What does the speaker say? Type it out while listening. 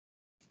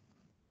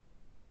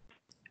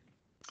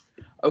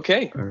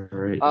Okay. All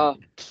right.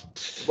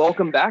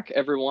 Welcome back,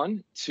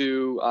 everyone,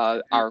 to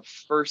our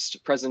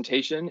first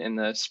presentation in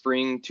the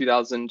spring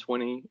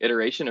 2020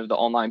 iteration of the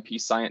Online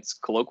Peace Science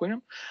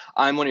Colloquium.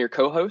 I'm one of your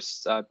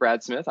co-hosts,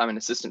 Brad Smith. I'm an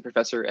assistant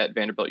professor at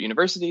Vanderbilt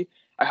University.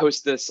 I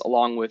host this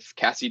along with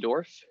Cassie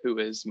Dorff, who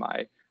is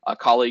my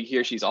colleague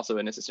here. She's also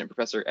an assistant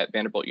professor at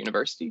Vanderbilt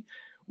University.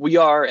 We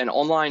are an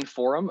online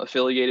forum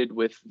affiliated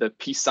with the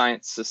Peace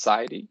Science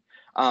Society.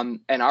 And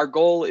our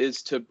goal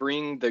is to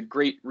bring the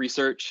great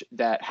research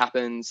that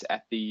happens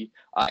at the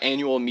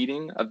annual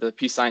meeting of the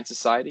Peace Science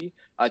Society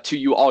to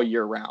you all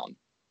year round.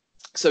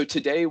 So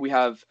today we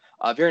have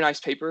a very nice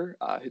paper.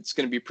 It's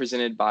going to be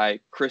presented by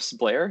Chris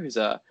Blair, who's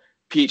a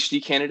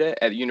PhD candidate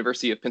at the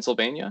University of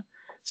Pennsylvania.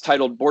 It's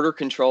titled Border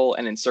Control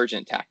and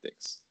Insurgent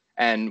Tactics.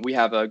 And we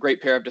have a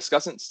great pair of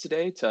discussants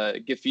today to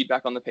give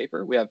feedback on the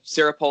paper. We have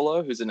Sara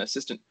Polo, who's an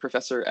assistant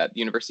professor at the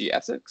University of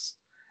Essex,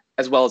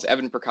 as well as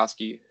Evan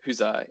Perkoski,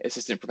 who's an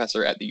assistant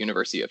professor at the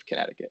University of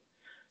Connecticut.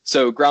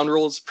 So ground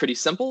rules, pretty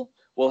simple.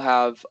 We'll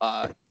have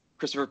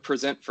Christopher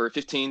present for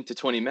 15 to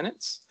 20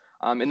 minutes,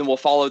 and then we'll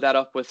follow that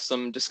up with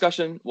some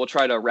discussion. We'll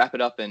try to wrap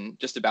it up in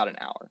just about an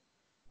hour.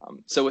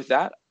 So with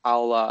that,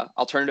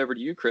 I'll turn it over to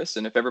you, Chris,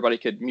 and if everybody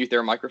could mute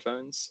their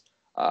microphones,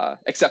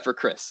 except for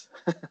Chris.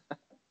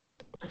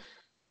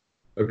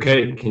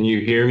 Okay, can you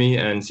hear me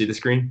and see the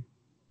screen?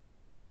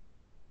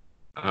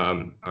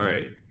 All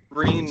right.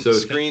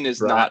 Screen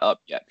is not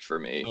up yet for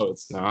me. Oh,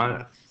 it's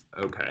not?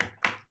 Okay.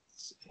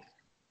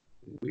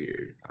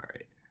 Weird. All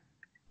right.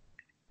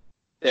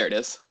 There it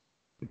is.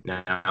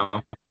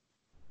 Now.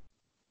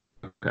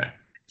 Okay.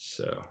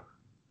 So,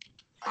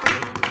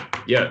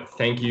 yeah,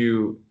 thank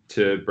you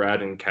to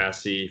Brad and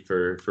Cassie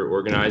for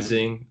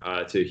organizing,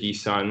 to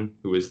Hee-sun,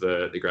 who was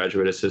the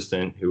graduate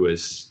assistant who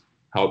was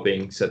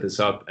helping set this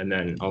up, and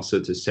then also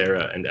to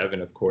Sara and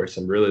Evan, of course.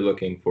 I'm really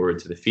looking forward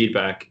to the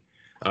feedback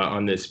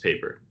on this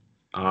paper.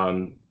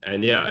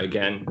 And yeah,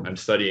 again, I'm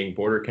studying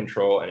border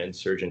control and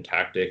insurgent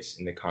tactics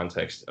in the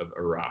context of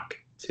Iraq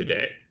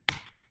today.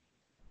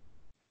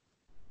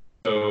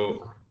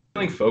 So,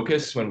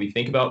 focus when we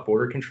think about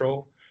border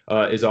control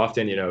is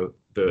often,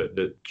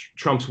 the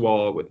Trump's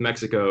wall with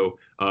Mexico,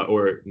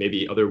 or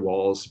maybe other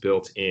walls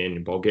built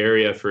in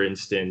Bulgaria, for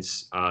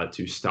instance,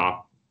 to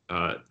stop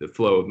the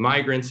flow of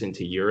migrants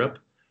into Europe.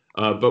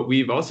 But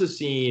we've also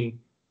seen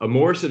a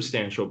more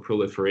substantial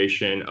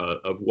proliferation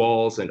of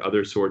walls and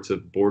other sorts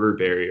of border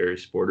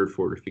barriers, border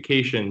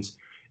fortifications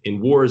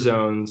in war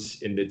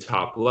zones. In the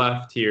top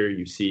left here,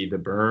 you see the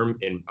berm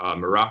in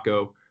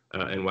Morocco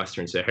and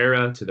Western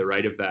Sahara. To the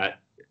right of that,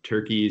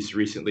 Turkey's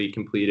recently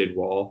completed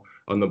wall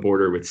on the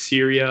border with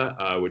Syria,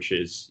 which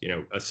is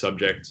a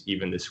subject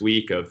even this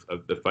week of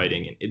the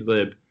fighting in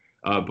Idlib.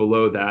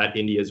 Below that,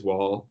 India's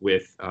wall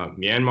with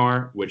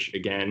Myanmar, which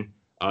again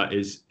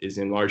is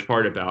in large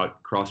part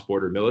about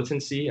cross-border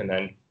militancy. And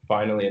then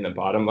finally, in the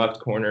bottom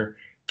left corner,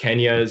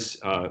 Kenya's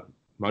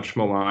much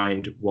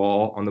maligned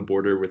wall on the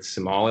border with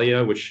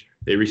Somalia, which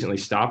they recently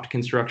stopped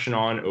construction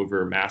on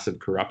over massive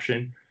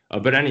corruption.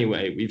 But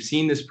anyway, we've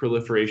seen this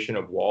proliferation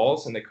of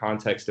walls in the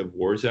context of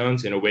war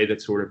zones in a way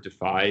that sort of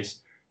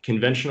defies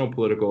conventional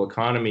political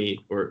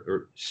economy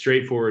or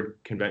straightforward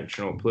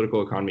conventional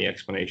political economy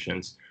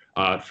explanations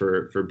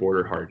for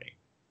border hardening.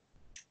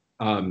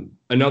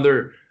 A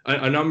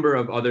number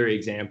of other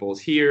examples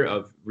here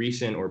of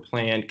recent or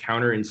planned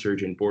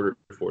counterinsurgent border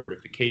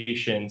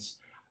fortifications.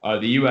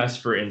 The U.S.,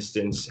 for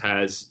instance,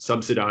 has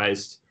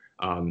subsidized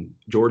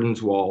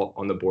Jordan's wall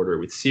on the border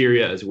with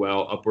Syria as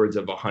well. Upwards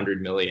of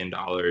 $100 million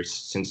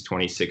since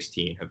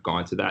 2016 have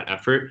gone to that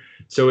effort.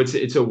 So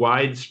it's a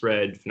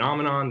widespread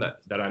phenomenon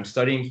that I'm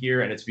studying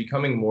here, and it's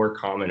becoming more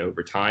common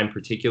over time,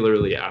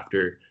 particularly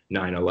after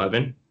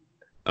 9/11.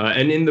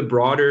 And in the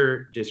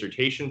broader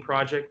dissertation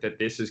project that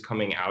this is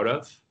coming out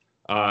of,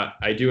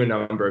 I do a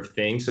number of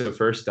things. So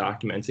first,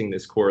 documenting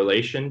this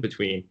correlation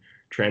between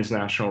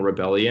transnational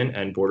rebellion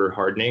and border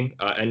hardening,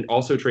 and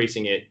also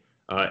tracing it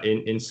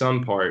in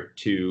some part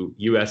to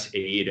U.S.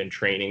 aid and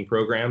training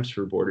programs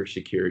for border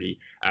security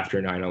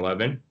after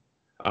 9/11.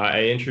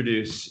 I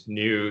introduce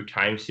new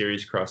time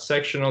series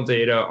cross-sectional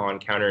data on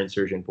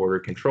counterinsurgent border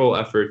control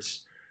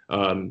efforts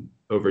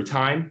over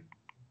time.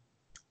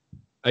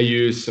 I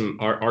use some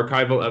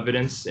archival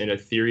evidence in a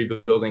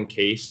theory-building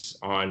case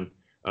on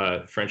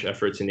French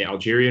efforts in the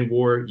Algerian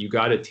War. You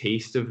got a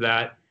taste of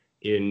that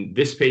in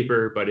this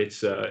paper, but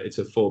it's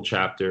a full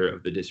chapter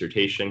of the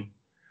dissertation.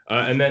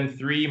 And then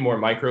 3 more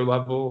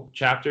micro-level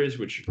chapters,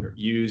 which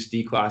use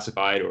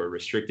declassified or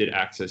restricted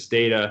access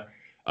data.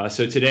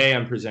 So today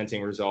I'm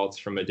presenting results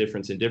from a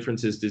difference in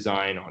differences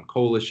design on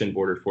coalition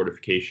border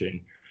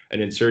fortification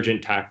and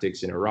insurgent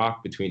tactics in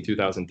Iraq between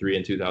 2003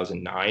 and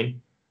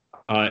 2009.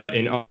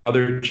 In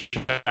other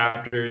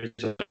chapters,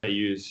 I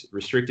use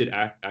restricted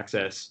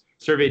access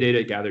survey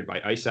data gathered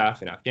by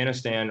ISAF in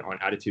Afghanistan on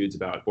attitudes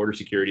about border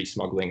security,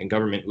 smuggling, and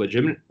government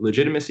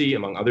legitimacy,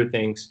 among other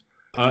things.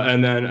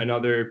 And then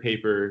another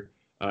paper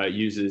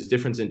uses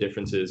difference in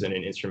differences and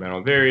an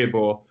instrumental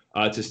variable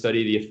to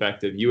study the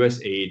effect of U.S.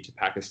 aid to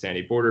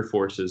Pakistani border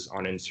forces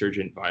on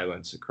insurgent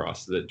violence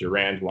across the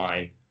Durand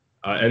Line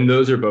And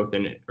those are both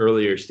in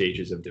earlier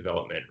stages of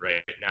development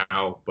right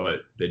now,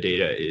 but the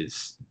data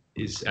is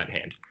at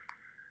hand.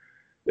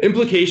 The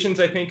implications,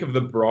 I think, of the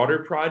broader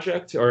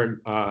project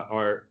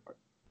are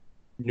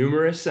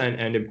numerous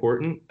and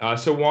important.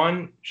 So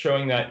one,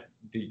 showing that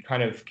the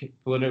kind of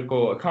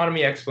political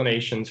economy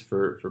explanations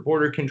for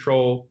border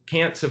control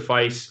can't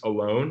suffice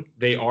alone.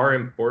 They are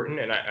important,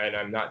 and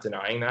I'm not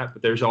denying that,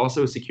 but there's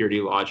also security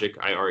logic,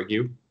 I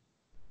argue.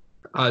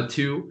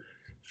 Two,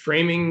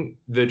 framing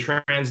the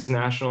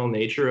transnational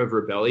nature of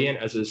rebellion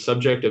as a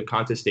subject of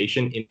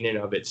contestation in and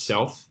of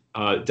itself.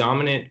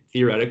 Dominant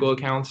theoretical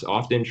accounts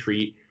often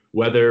treat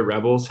whether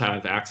rebels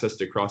have access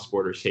to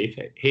cross-border safe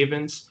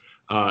havens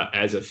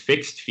as a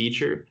fixed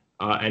feature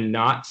and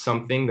not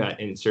something that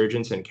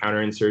insurgents and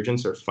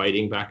counterinsurgents are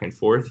fighting back and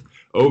forth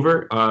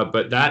over.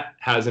 But that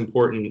has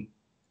important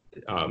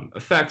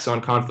effects on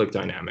conflict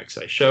dynamics.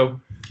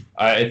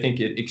 I think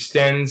it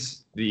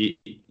extends the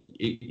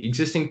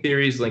existing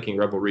theories linking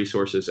rebel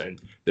resources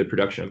and the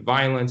production of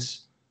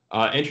violence,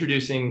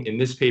 introducing in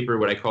this paper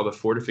what I call the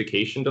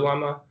fortification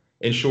dilemma.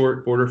 In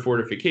short, border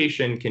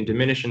fortification can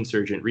diminish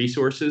insurgent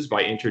resources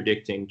by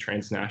interdicting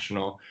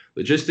transnational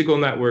logistical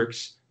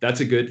networks.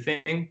 That's a good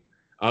thing,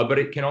 but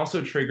it can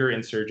also trigger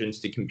insurgents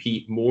to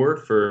compete more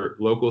for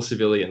local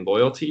civilian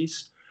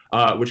loyalties,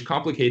 which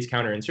complicates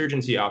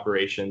counterinsurgency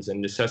operations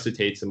and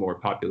necessitates a more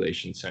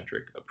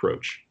population-centric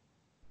approach.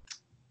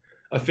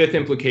 A fifth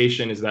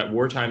implication is that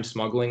wartime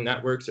smuggling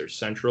networks are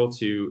central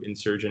to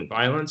insurgent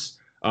violence.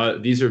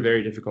 These are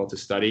very difficult to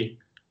study,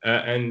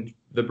 and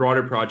the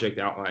broader project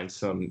outlines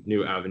some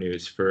new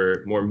avenues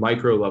for more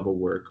micro-level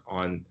work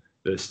on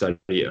the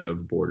study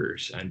of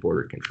borders and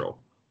border control.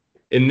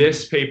 In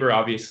this paper,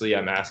 obviously,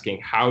 I'm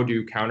asking, how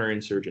do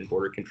counterinsurgent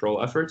border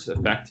control efforts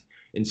affect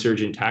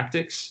insurgent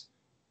tactics?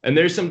 And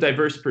there's some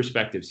diverse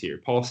perspectives here.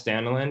 Paul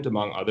Staniland,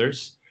 among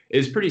others,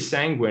 is pretty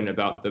sanguine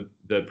about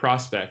the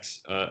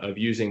prospects of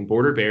using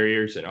border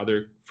barriers and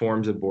other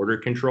forms of border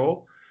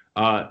control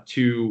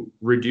to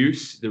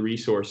reduce the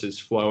resources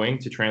flowing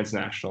to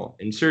transnational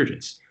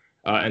insurgents.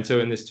 And so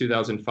in this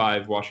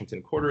 2005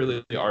 Washington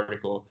Quarterly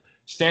article,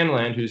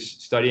 Stanland, who's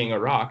studying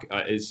Iraq,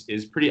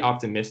 is pretty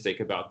optimistic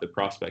about the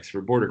prospects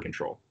for border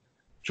control.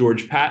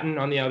 George Patton,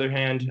 on the other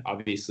hand,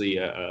 obviously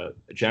a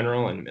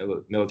general and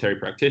military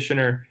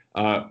practitioner,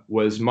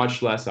 was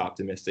much less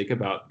optimistic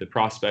about the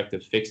prospect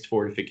of fixed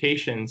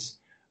fortifications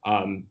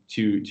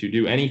to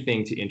do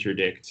anything to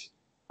interdict,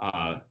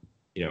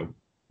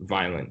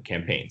 violent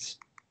campaigns.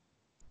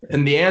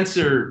 And the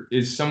answer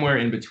is somewhere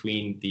in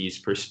between these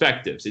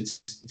perspectives. It's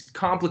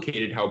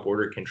complicated how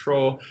border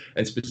control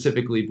and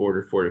specifically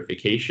border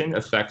fortification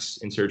affects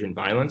insurgent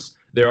violence.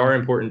 There are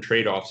important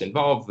trade-offs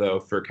involved, though,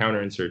 for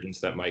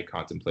counterinsurgents that might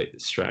contemplate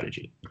this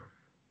strategy.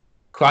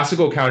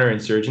 Classical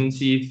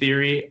counterinsurgency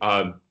theory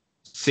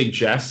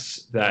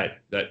suggests that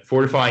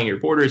fortifying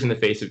your borders in the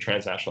face of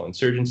transnational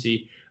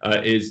insurgency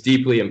is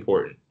deeply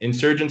important.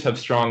 Insurgents have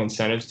strong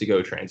incentives to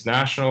go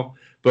transnational,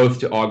 both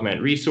to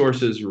augment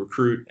resources,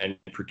 recruit, and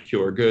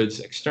procure goods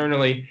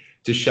externally,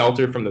 to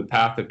shelter from the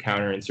path of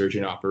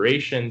counterinsurgent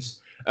operations,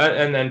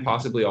 and then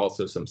possibly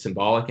also some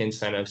symbolic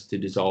incentives to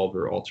dissolve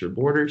or alter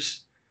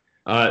borders.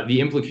 The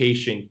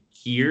implication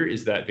here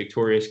is that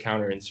victorious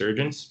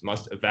counterinsurgents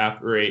must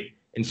evaporate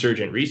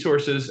insurgent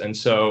resources, and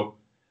so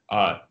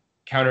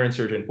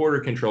counterinsurgent border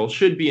control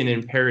should be an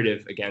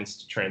imperative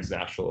against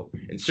transnational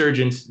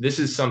insurgents. This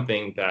is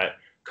something that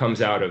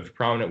comes out of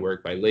prominent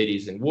work by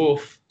Ladies and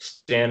Wolf,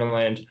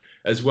 Staniland,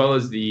 as well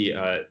as the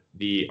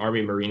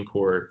Army Marine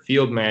Corps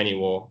field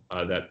manual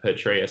that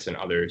Petraeus and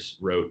others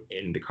wrote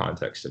in the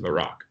context of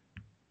Iraq.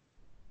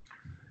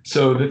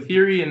 So the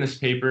theory in this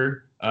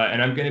paper,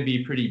 and I'm going to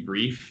be pretty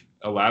brief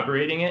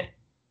elaborating it,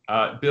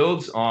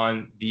 builds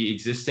on the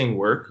existing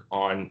work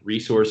on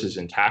resources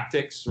and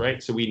tactics,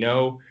 right? So we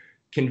know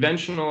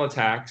conventional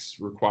attacks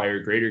require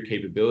greater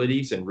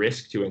capabilities and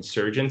risk to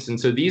insurgents. And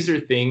so these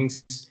are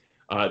things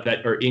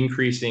that are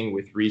increasing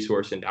with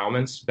resource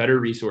endowments. Better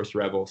resource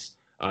rebels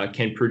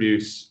can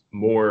produce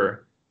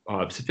more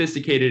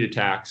sophisticated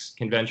attacks,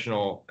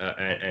 conventional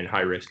and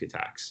high-risk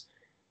attacks.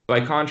 By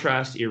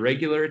contrast,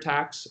 irregular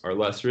attacks are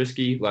less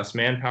risky, less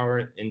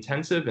manpower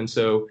intensive, and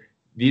so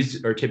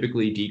these are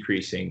typically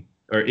decreasing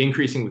or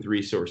increasing with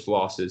resource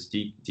losses,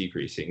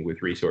 decreasing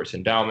with resource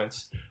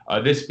endowments.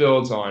 This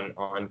builds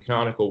on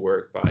canonical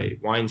work by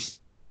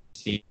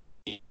Weinstein,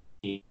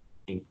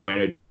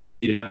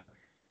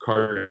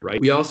 Carter,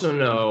 right? We also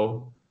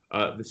know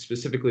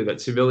specifically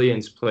that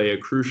civilians play a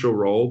crucial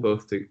role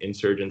both to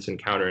insurgents and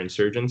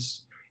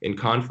counterinsurgents in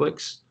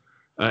conflicts,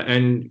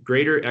 and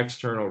greater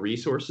external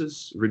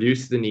resources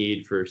reduce the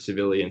need for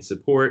civilian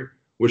support,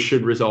 which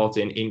should result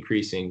in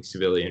increasing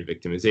civilian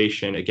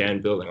victimization.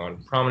 Again, building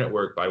on prominent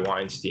work by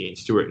Weinstein,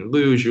 Stewart and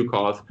Liu,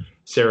 Zhukov,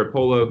 Sara,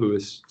 Polo, who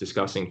is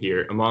discussing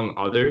here, among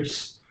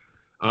others.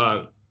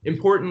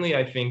 Importantly,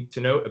 I think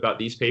to note about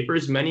these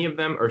papers, many of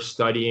them are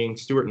studying,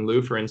 Stewart and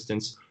Liu, for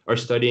instance, are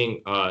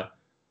studying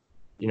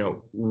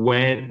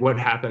what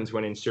happens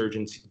when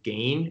insurgents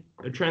gain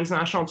a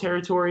transnational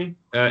territory.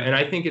 And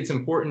I think it's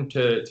important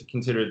to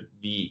consider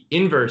the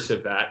inverse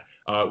of that,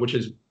 which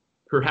is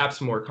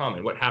perhaps more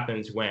common. What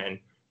happens when,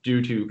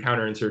 due to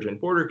counterinsurgent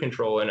border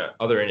control and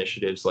other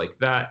initiatives like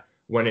that,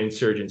 when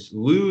insurgents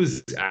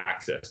lose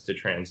access to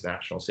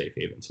transnational safe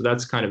havens? So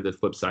that's kind of the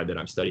flip side that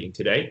I'm studying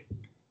today.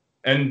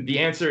 And the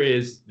answer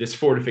is this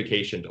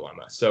fortification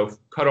dilemma. So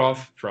cut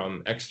off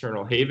from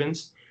external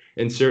havens,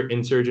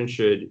 insurgents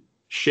should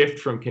shift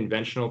from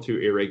conventional to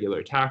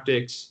irregular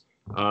tactics,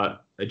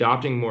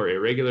 adopting more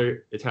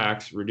irregular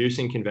attacks,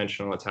 reducing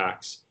conventional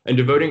attacks, and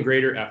devoting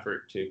greater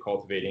effort to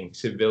cultivating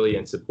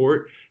civilian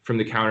support from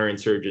the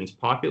counterinsurgents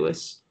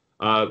populace.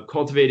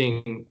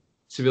 Cultivating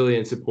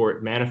civilian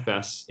support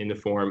manifests in the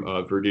form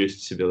of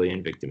reduced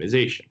civilian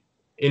victimization.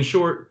 In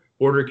short,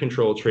 border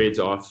control trades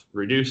off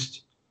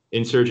reduced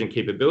insurgent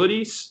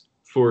capabilities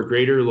for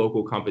greater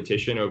local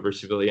competition over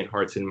civilian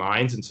hearts and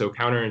minds. And so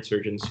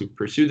counterinsurgents who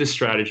pursue this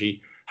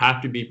strategy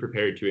have to be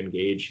prepared to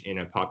engage in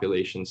a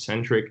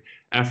population-centric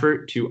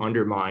effort to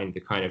undermine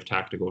the kind of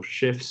tactical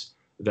shifts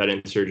that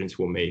insurgents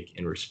will make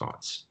in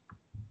response.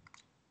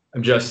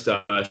 I'm just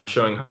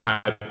showing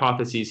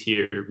hypotheses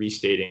here,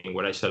 restating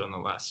what I said on the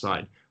last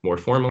slide more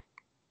formally.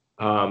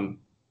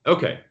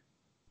 Okay,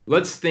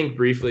 let's think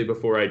briefly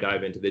before I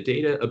dive into the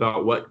data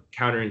about what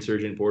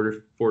counterinsurgent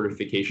border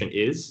fortification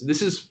is.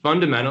 This is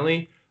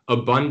fundamentally a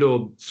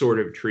bundled sort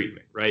of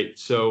treatment, right?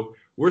 So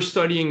we're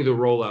studying the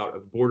rollout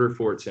of border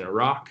forts in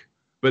Iraq,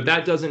 but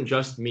that doesn't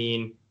just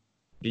mean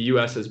the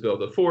U.S. has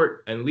built a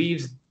fort and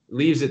leaves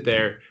it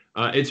there.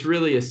 It's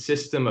really a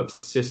system of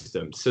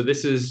systems. So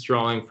this is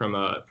drawing from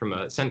a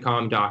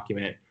CENTCOM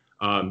document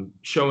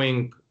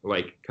showing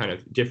like kind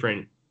of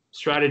different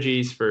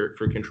strategies for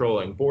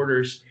controlling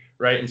borders,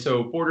 right? And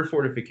so border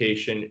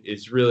fortification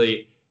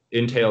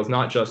entails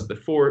not just the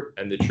fort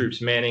and the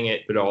troops manning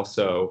it, but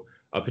also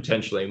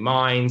potentially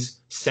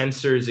mines,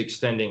 sensors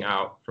extending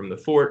out from the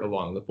fort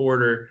along the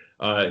border,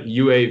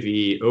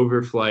 UAV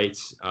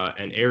overflights,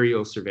 and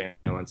aerial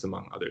surveillance,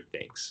 among other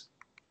things.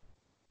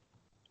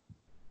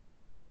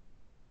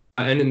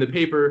 And in the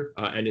paper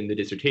and in the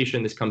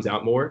dissertation, this comes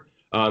out more.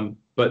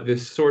 But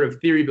this sort of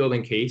theory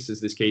building case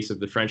is this case of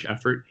the French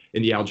effort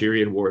in the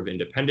Algerian War of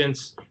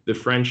Independence. The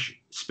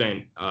French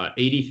spent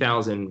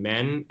 80,000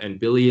 men and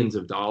billions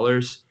of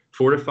dollars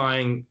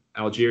fortifying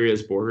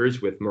Algeria's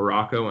borders with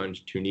Morocco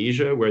and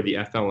Tunisia, where the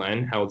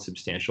FLN held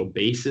substantial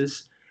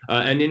bases.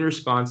 And in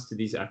response to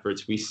these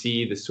efforts, we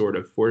see the sort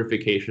of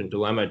fortification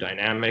dilemma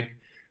dynamic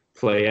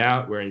play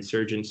out, where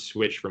insurgents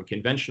switch from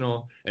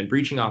conventional and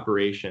breaching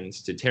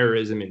operations to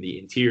terrorism in the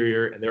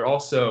interior. And they're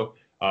also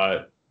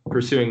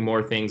pursuing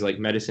more things like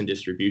medicine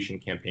distribution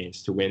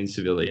campaigns to win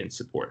civilian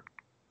support.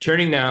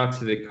 Turning now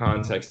to the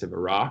context of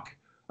Iraq.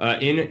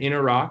 In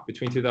Iraq,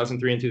 between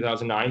 2003 and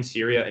 2009,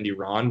 Syria and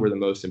Iran were the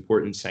most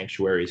important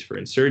sanctuaries for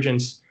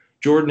insurgents.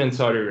 Jordan and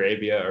Saudi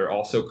Arabia are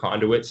also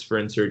conduits for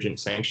insurgent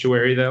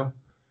sanctuary, though.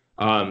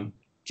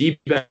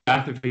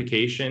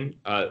 De-Baathification,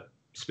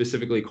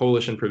 specifically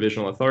Coalition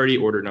Provisional Authority,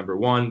 Order Number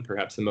 1,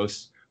 perhaps the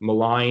most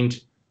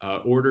maligned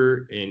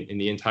order in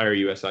the entire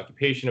U.S.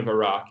 occupation of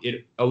Iraq.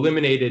 It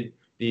eliminated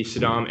the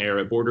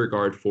Saddam-era border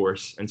guard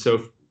force. And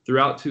so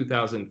throughout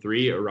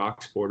 2003,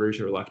 Iraq's borders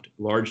are left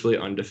largely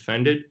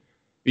undefended.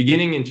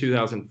 Beginning in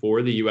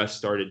 2004, the U.S.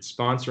 started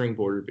sponsoring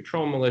border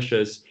patrol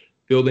militias,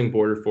 building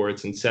border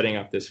forts, and setting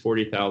up this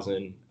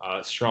 40,000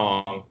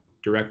 strong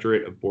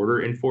Directorate of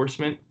Border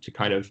Enforcement to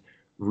kind of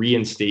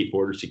reinstate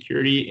border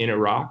security in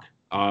Iraq.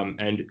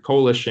 And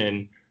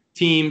coalition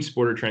teams,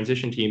 border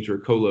transition teams, were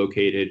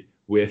co-located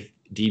with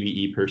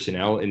DBE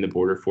personnel in the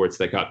border forts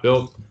that got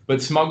built.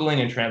 But smuggling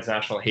and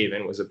transnational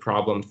haven was a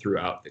problem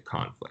throughout the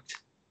conflict.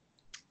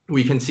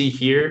 We can see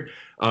here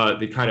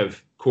the kind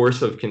of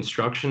course of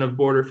construction of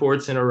border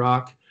forts in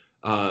Iraq,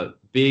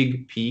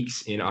 big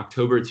peaks in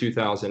October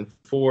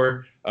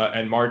 2004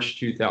 and March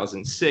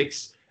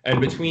 2006.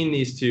 And between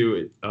these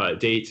two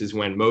dates is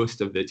when most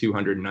of the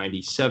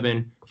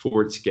 297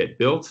 forts get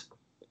built.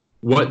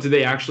 What do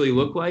they actually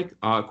look like?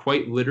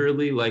 Quite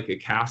literally like a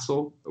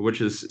castle,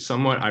 which is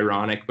somewhat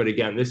ironic. But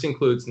again, this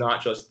includes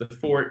not just the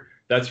fort.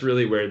 That's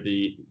really where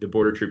the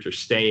border troops are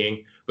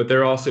staying, but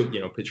they're also,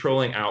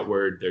 patrolling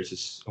outward. There's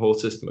this whole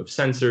system of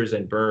sensors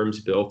and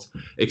berms built,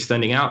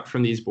 extending out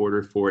from these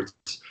border forts.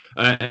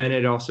 And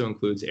it also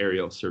includes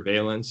aerial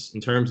surveillance.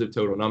 In terms of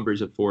total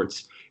numbers of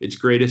forts, it's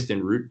greatest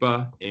in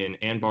Rutba, in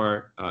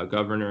Anbar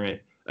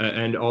Governorate,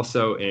 and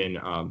also in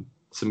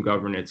some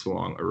governorates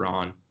along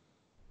Iran.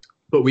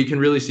 But we can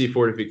really see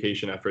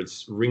fortification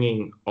efforts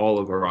ringing all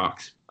of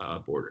Iraq's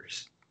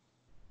borders.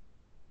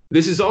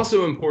 This is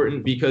also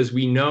important because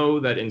we know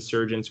that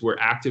insurgents were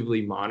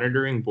actively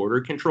monitoring border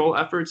control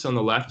efforts. On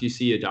the left, you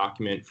see a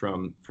document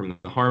from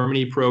the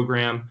Harmony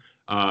program,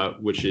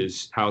 which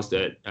is housed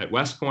at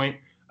West Point.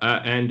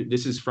 And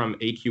this is from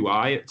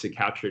AQI. It's a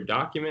captured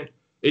document.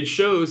 It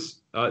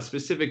shows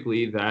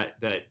specifically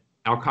that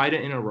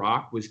Al-Qaeda in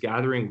Iraq was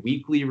gathering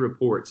weekly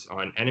reports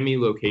on enemy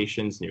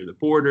locations near the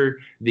border,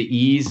 the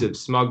ease of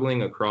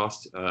smuggling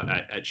across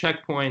at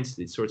checkpoints,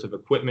 these sorts of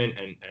equipment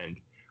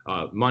and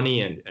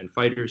money and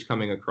fighters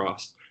coming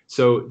across.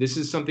 So this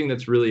is something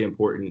that's really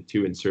important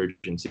to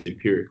insurgents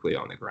empirically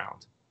on the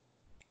ground.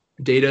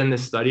 Data in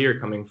this study are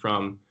coming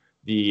from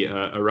the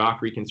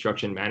Iraq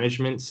Reconstruction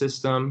Management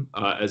System,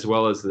 as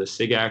well as the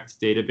SIGACT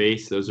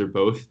database. Those are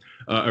both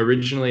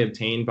originally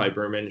obtained by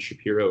Berman,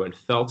 Shapiro, and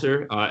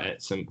Felter,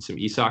 some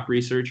ESOC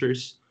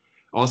researchers.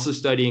 Also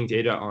studying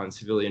data on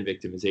civilian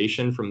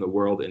victimization from the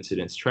World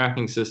Incidents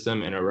Tracking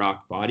System and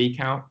Iraq body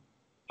count.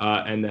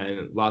 And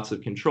then lots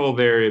of control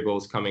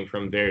variables coming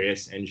from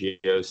various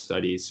NGO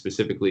studies,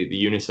 specifically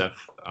the UNICEF,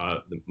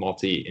 the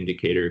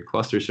multi-indicator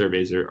cluster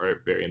surveys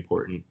are very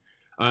important.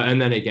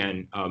 And then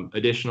again,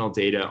 additional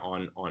data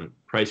on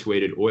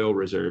price-weighted oil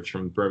reserves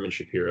from Berman,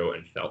 Shapiro,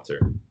 and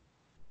Felter.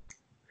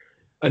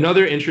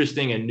 Another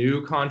interesting and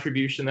new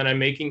contribution that I'm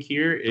making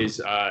here is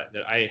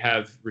that I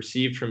have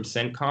received from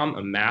CENTCOM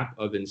a map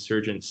of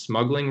insurgent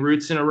smuggling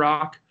routes in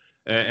Iraq.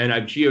 And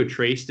I've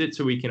geotraced it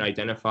so we can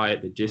identify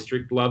at the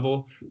district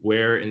level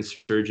where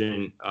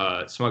insurgent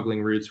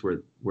smuggling routes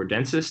were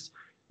densest.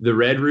 The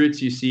red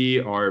routes you see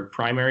are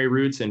primary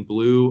routes, and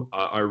blue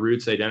are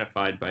routes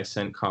identified by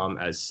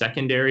CENTCOM as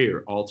secondary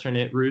or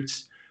alternate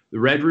routes. The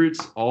red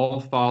routes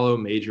all follow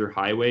major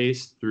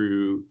highways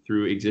through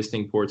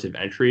existing ports of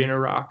entry in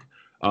Iraq.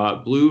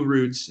 Blue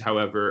routes,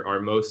 however, are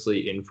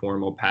mostly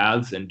informal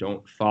paths and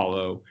don't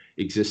follow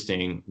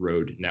existing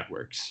road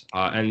networks.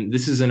 And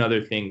this is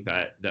another thing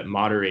that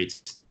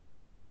moderates.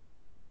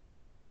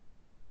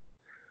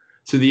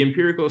 So the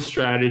empirical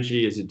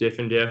strategy is a diff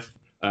and diff,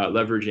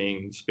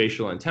 leveraging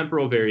spatial and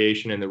temporal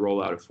variation in the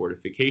rollout of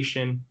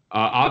fortification.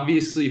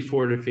 Obviously,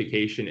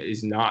 fortification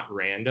is not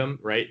random,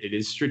 right? It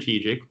is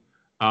strategic.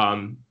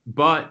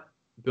 But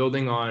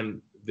building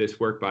on this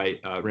work by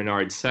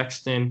Renard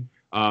Sexton,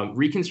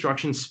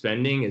 reconstruction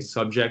spending is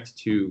subject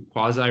to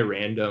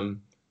quasi-random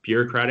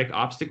bureaucratic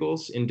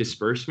obstacles in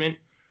disbursement.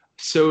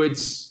 So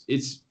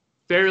it's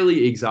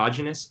fairly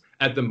exogenous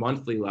at the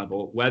monthly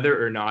level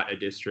whether or not a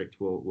district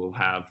will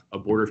have a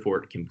border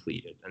fort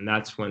completed. And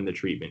that's when the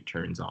treatment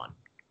turns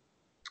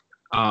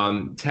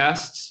on.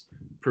 Tests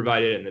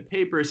provided in the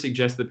paper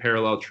suggest the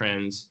parallel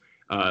trends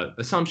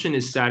assumption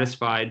is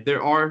satisfied.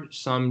 There are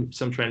some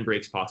trend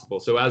breaks possible.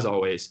 So as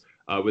always,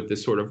 with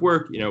this sort of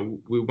work,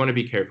 we want to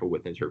be careful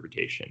with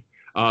interpretation.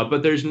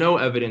 But there's no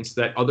evidence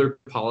that other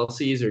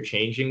policies are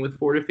changing with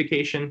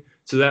fortification,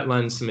 so that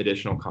lends some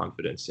additional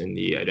confidence in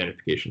the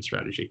identification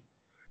strategy.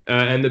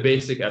 And the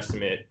basic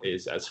estimate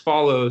is as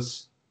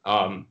follows.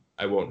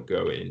 I won't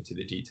go into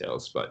the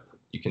details, but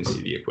you can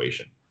see the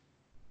equation.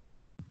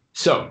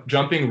 So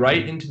jumping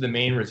right into the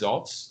main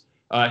results,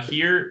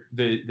 here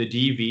the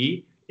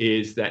DV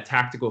is that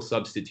tactical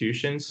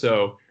substitution.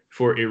 So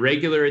for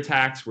irregular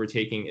attacks, we're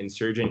taking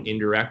insurgent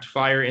indirect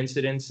fire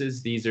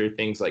incidences. These are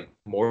things like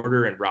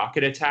mortar and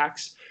rocket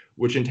attacks,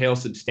 which entail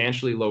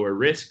substantially lower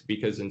risk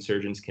because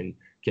insurgents can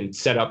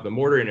set up the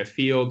mortar in a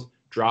field,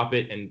 drop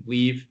it, and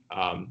leave.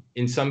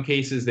 In some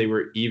cases, they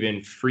were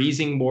even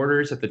freezing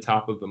mortars at the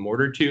top of the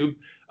mortar tube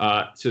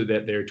so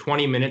that they're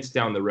 20 minutes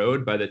down the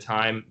road. By the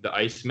time the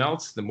ice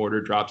melts, the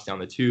mortar drops down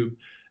the tube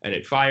and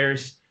it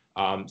fires.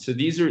 So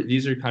these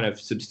are kind of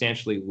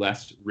substantially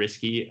less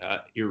risky,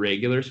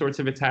 irregular sorts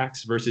of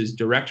attacks versus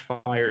direct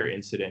fire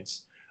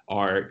incidents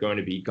are going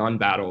to be gun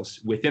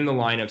battles within the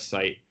line of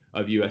sight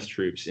of U.S.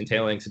 troops,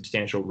 entailing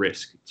substantial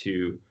risk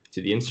to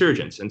the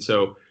insurgents. And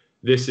so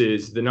this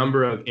is the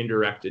number of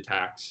indirect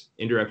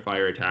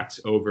fire attacks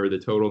over the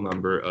total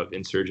number of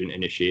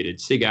insurgent-initiated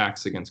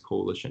SIGACs against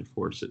coalition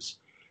forces.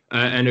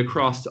 And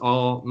across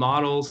all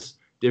models,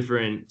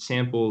 different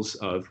samples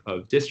of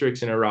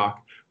districts in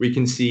Iraq, we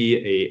can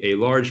see a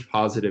large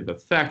positive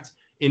effect,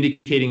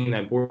 indicating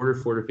that border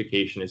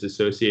fortification is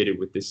associated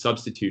with this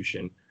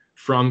substitution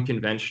from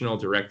conventional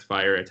direct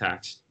fire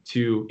attacks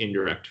to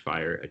indirect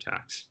fire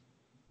attacks.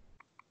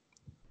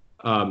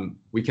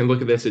 We can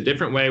look at this a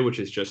different way, which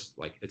is just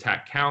like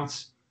attack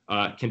counts.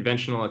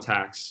 Conventional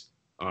attacks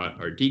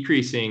are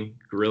decreasing,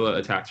 guerrilla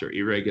attacks or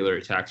irregular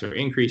attacks are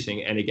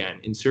increasing, and again,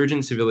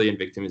 insurgent civilian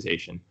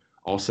victimization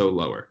also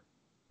lower.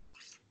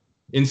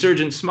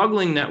 Insurgent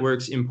smuggling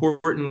networks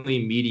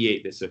importantly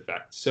mediate this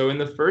effect. So in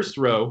the first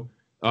row,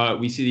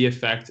 we see the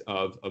effect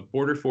of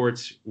border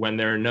forts when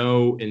there are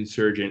no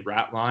insurgent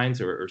rat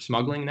lines or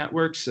smuggling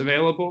networks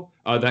available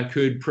that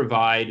could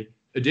provide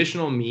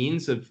additional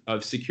means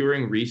of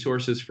securing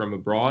resources from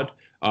abroad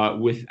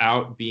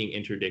without being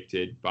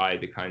interdicted by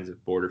the kinds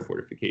of border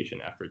fortification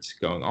efforts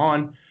going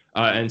on.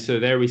 And so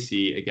there we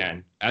see,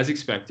 again, as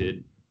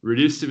expected,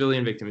 reduced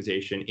civilian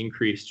victimization,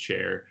 increased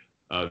share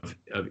of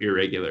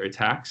irregular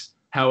attacks.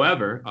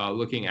 However,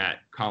 looking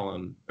at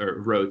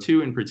row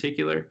 2 in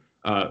particular,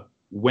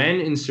 when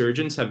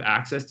insurgents have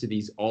access to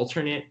these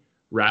alternate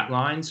rat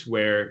lines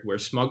where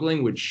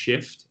smuggling would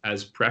shift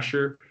as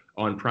pressure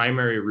on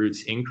primary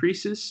routes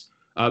increases,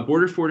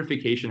 border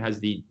fortification has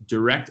the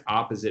direct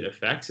opposite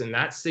effects, and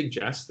that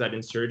suggests that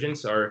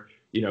insurgents are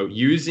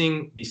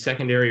using the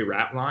secondary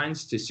rat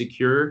lines to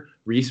secure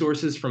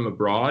resources from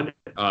abroad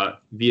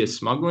via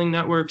smuggling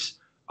networks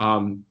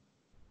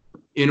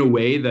in a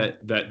way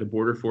that the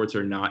border forts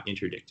are not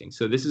interdicting.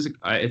 So this is,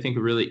 I think,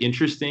 a really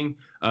interesting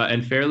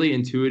and fairly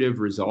intuitive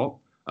result,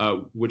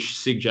 which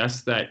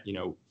suggests that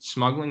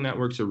smuggling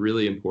networks are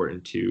really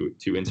important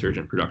to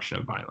insurgent production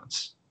of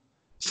violence.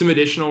 Some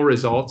additional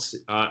results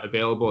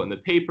available in the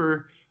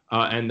paper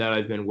and that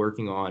I've been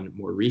working on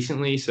more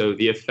recently. So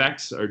the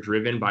effects are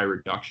driven by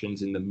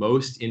reductions in the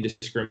most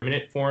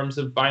indiscriminate forms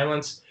of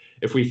violence.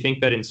 If we think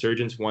that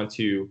insurgents want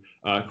to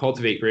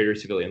cultivate greater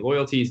civilian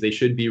loyalties, they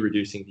should be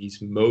reducing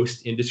these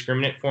most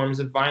indiscriminate forms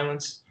of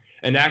violence.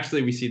 And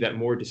actually, we see that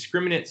more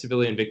discriminate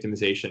civilian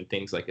victimization,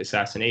 things like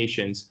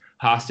assassinations,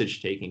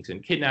 hostage takings,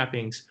 and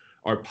kidnappings,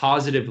 are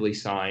positively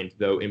signed,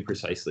 though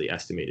imprecisely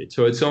estimated.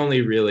 So it's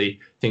only really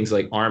things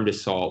like armed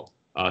assault,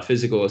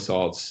 physical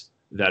assaults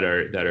that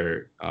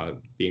are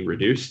being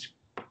reduced.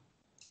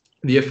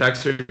 The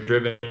effects are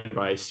driven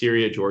by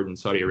Syria, Jordan,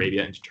 Saudi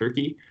Arabia, and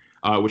Turkey,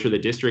 which are the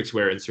districts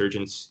where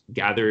insurgents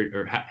gathered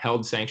or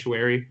held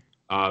sanctuary.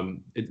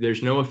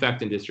 There's no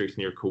effect in districts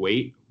near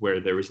Kuwait, where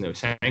there was no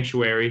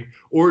sanctuary,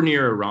 or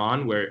near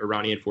Iran, where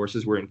Iranian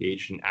forces were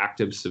engaged in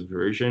active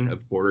subversion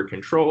of border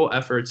control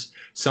efforts,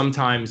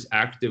 sometimes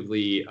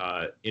actively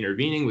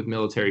intervening with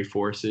military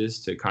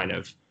forces to kind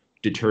of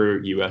deter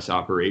U.S.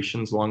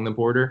 operations along the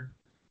border.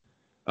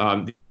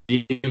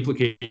 The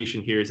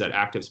implication here is that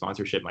active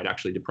sponsorship might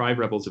actually deprive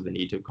rebels of the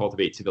need to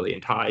cultivate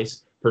civilian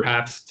ties,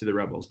 perhaps to the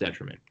rebels'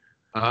 detriment.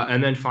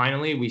 And then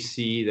finally, we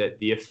see that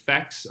the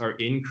effects are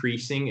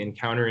increasing in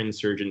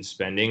counterinsurgent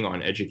spending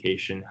on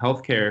education,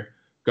 healthcare,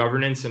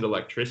 governance, and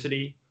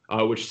electricity,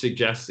 which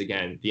suggests,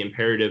 again, the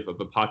imperative of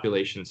a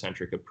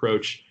population-centric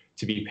approach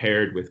to be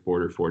paired with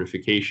border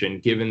fortification,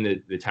 given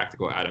the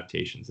tactical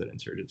adaptations that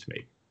insurgents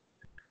make.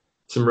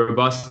 Some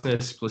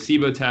robustness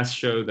placebo tests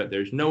show that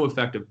there's no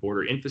effect of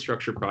border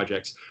infrastructure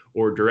projects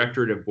or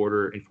Directorate of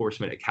Border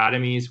Enforcement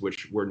academies,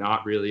 which were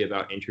not really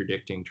about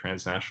interdicting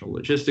transnational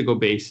logistical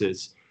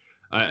bases.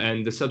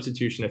 And the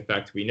substitution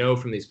effect we know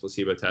from these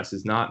placebo tests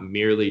is not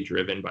merely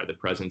driven by the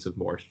presence of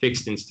more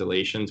fixed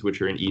installations,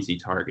 which are an easy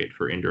target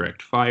for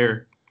indirect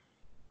fire.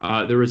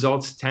 The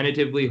results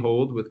tentatively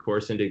hold with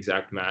course and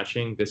exact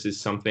matching. This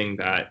is something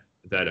that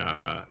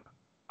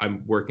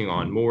I'm working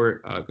on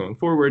more going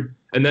forward.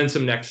 And then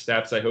some next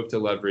steps, I hope to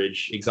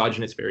leverage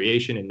exogenous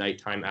variation in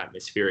nighttime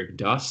atmospheric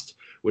dust,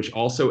 which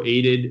also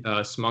aided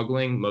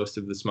smuggling. Most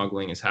of the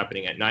smuggling is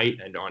happening at night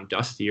and on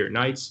dustier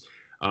nights.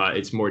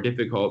 It's more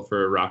difficult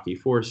for Iraqi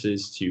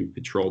forces to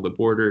patrol the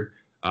border.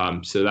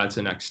 So that's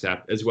the next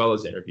step, as well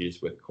as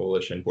interviews with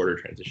coalition border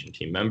transition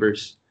team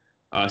members.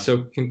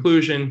 So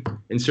conclusion,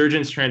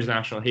 insurgents,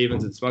 transnational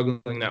havens, and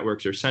smuggling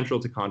networks are central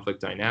to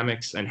conflict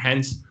dynamics and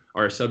hence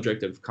are a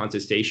subject of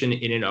contestation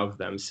in and of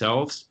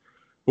themselves.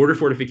 Border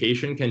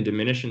fortification can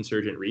diminish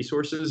insurgent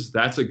resources.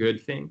 That's a good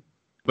thing.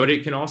 But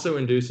it can also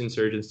induce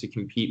insurgents to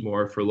compete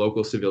more for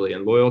local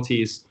civilian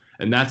loyalties,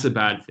 and that's a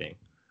bad thing.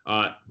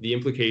 The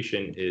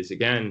implication is,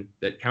 again,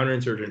 that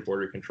counterinsurgent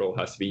border control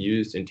has to be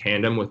used in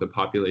tandem with a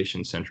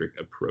population-centric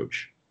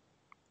approach.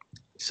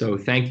 So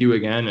thank you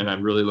again, and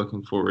I'm really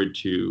looking forward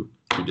to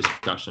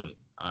discussion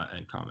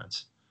and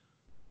comments.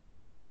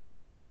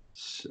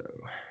 So,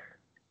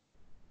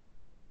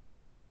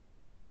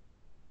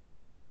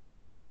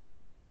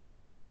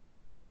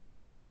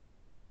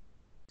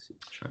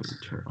 trying to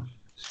turn off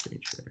the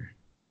screen share.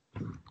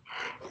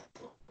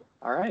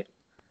 All right,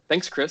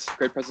 thanks, Chris.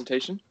 Great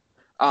presentation.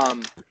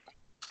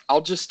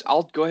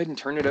 I'll go ahead and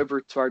turn it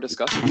over to our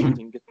discussants. We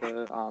can get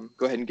the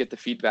go ahead and get the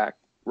feedback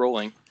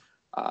rolling.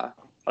 I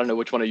don't know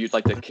which one of you'd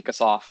like to kick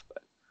us off.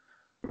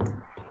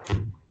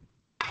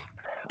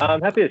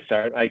 I'm happy to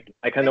start. I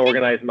kind of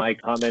organized my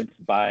comments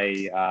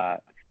by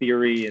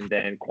theory and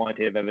then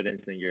quantitative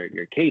evidence and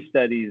your case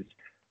studies.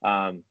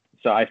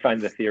 So I find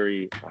the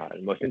theory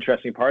the most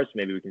interesting parts.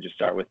 Maybe we can just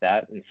start with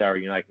that. And Sara,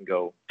 you and I can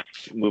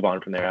move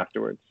on from there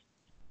afterwards.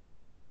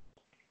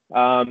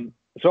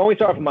 So I always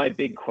start with my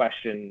big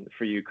question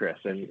for you, Chris.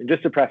 And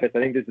just to preface, I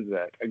think this is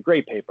a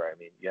great paper. I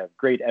mean, you have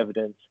great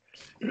evidence.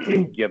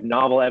 You have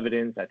novel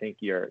evidence. I think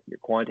your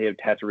quantitative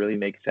tests really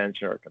make sense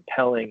and are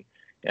compelling.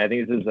 And I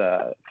think this is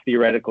a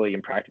theoretically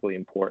and practically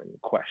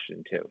important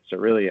question too. So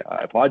really,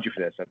 I applaud you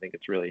for this. I think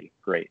it's really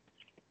great.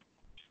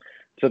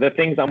 So the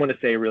things I'm going to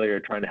say really are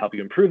trying to help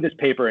you improve this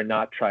paper and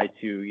not try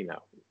to,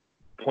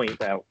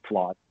 point out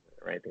flaws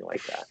or anything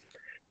like that.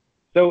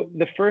 So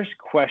the first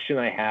question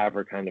I have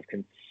or kind of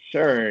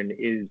concern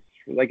is,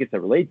 like I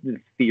said, related to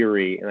the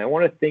theory. And I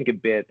want to think a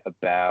bit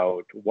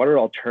about what are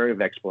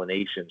alternative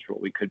explanations for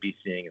what we could be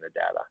seeing in the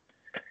data.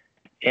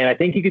 And I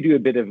think you could do a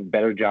bit of a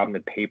better job in the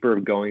paper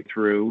of going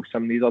through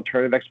some of these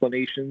alternative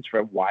explanations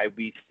for why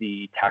we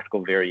see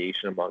tactical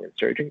variation among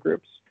insurgent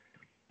groups.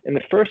 And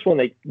the first one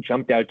that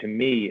jumped out to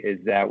me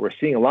is that we're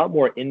seeing a lot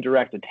more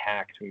indirect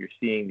attacks when you're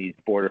seeing these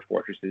border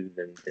fortresses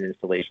and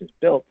installations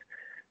built.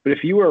 But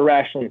if you were a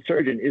rational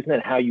insurgent, isn't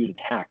that how you'd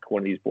attack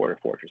one of these border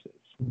fortresses?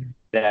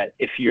 That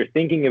if you're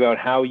thinking about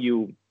how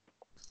you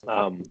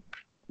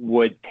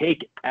would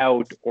take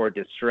out or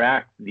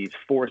distract these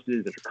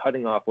forces that are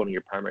cutting off one of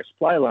your primary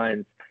supply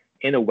lines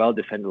in a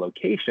well-defended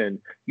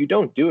location, you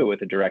don't do it with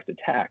a direct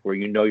attack where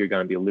you know you're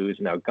going to be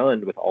losing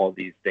outgunned with all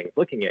these things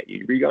looking at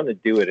you. You're going to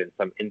do it in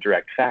some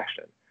indirect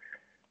fashion.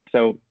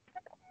 So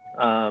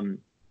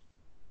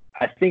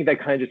I think that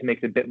kind of just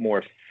makes a bit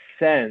more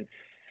sense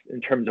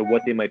in terms of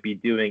what they might be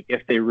doing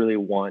if they really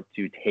want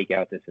to take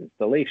out this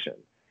installation.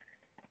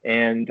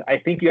 And I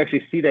think you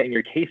actually see that in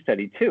your case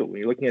study too. When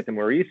you're looking at the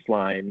Maurice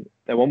line,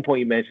 at one point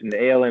you mentioned the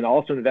ALN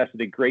also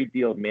invested a great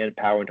deal of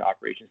manpower into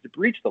operations to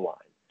breach the line.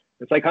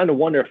 And so I kind of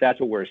wonder if that's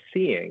what we're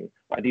seeing,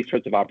 why these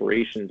sorts of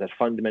operations that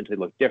fundamentally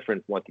look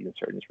different from what the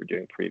insurgents were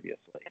doing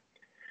previously.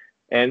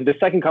 And the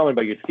second comment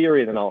about your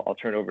theory, then I'll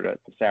turn over to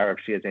Sara if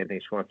she has anything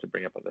she wants to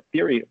bring up on the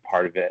theory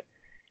part of it,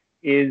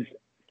 is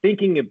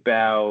thinking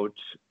about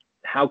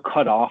how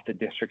cut off the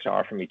districts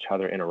are from each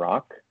other in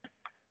Iraq.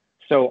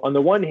 So on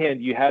the one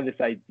hand, you have this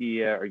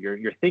idea, or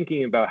you're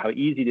thinking about how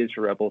easy it is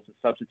for rebels to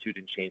substitute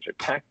and change their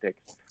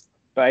tactics,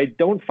 but I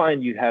don't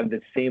find you have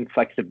the same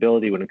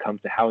flexibility when it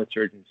comes to how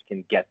insurgents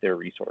can get their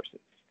resources.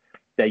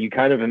 That you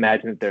kind of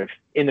imagine that they're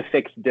in a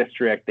fixed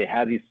district, they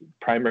have these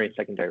primary and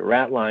secondary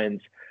rat lines,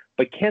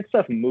 but can't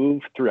stuff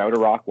move throughout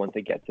Iraq once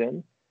it gets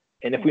in?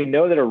 And if we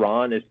know that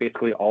Iran is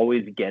basically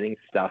always getting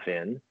stuff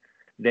in,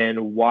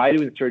 then why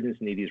do insurgents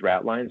need these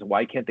rat lines?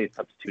 Why can't they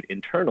substitute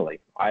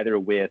internally, either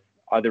with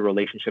other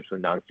relationships with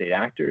non-state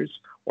actors,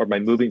 or by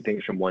moving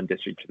things from one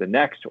district to the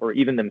next, or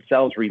even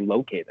themselves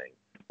relocating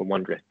from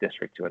one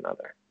district to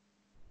another?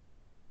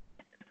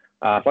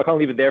 So I'll kind of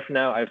leave it there for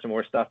now. I have some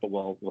more stuff, but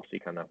we'll see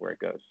kind of where it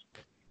goes.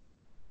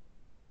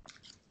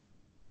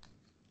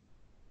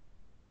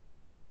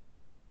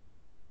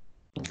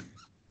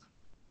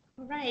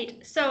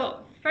 Right.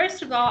 So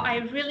first of all, I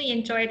really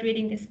enjoyed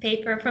reading this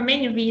paper for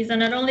many reasons,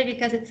 not only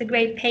because it's a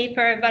great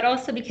paper, but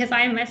also because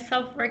I am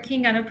myself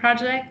working on a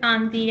project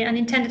on the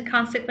unintended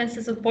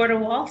consequences of border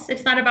walls.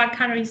 It's not about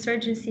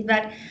counterinsurgency,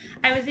 but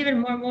I was even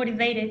more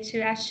motivated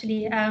to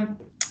actually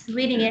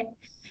reading it.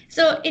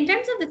 So in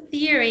terms of the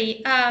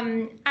theory,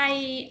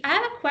 I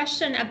have a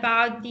question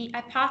about the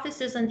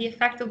hypothesis on the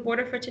effect of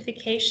border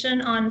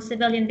fortification on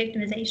civilian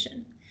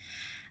victimization.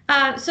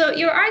 So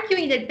you're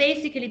arguing that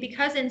basically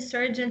because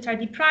insurgents are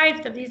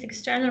deprived of these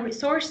external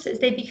resources,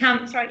 they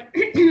become,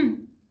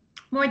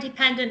 more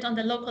dependent on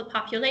the local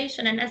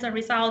population, and as a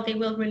result, they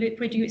will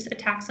reduce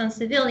attacks on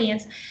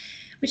civilians,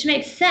 which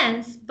makes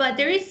sense. But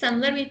there is some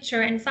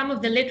literature, and some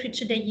of the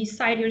literature that you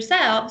cite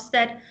yourselves,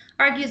 that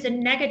argues that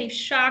negative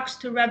shocks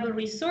to rebel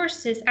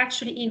resources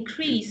actually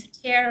increase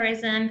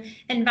terrorism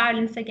and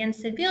violence against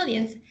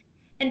civilians.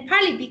 And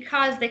partly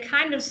because the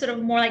kind of sort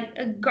of more like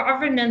a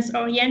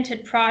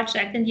governance-oriented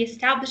project and the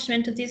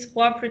establishment of this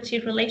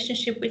cooperative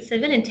relationship with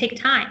civilians take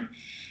time.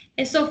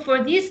 And so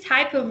for these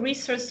type of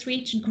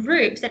resource-rich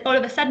groups that all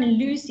of a sudden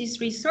lose these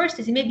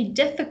resources, it may be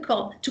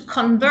difficult to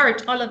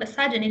convert all of a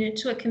sudden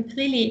into a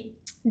completely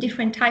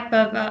different type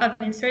of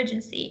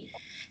insurgency.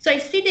 So I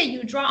see that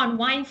you draw on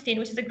Weinstein,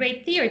 which is a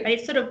great theory, but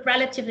it's sort of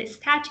relatively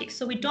static.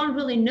 So we don't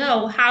really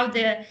know how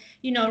the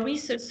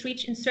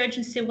resource-rich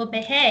insurgency will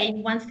behave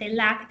once they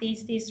lack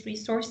these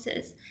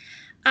resources.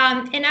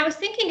 And I was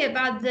thinking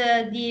about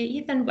the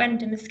Ethan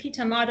Wendt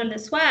mosquito model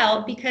as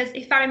well, because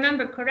if I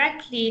remember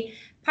correctly,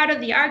 part of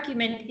the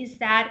argument is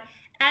that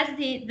as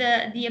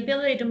the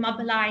ability to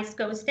mobilize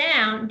goes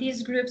down,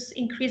 these groups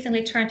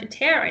increasingly turn to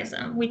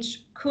terrorism,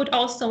 which could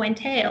also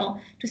entail,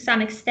 to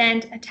some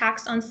extent,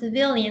 attacks on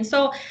civilians.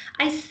 So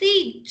I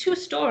see two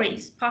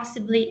stories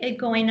possibly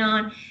going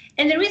on.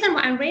 And the reason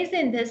why I'm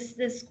raising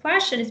this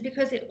question is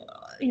because it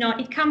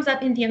comes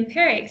up in the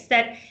empirics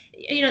that,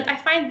 I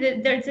find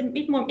that there's a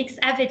bit more mixed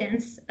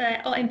evidence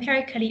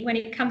empirically when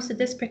it comes to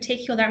this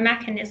particular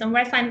mechanism,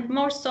 whereas I'm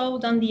more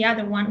sold on the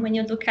other one when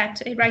you look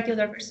at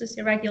irregular versus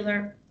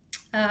irregular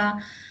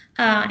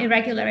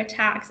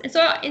attacks. And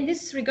so in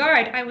this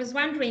regard, I was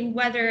wondering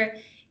whether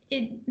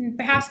it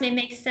perhaps may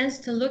make sense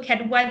to look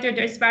at whether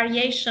there's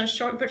variation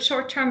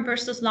short-term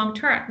versus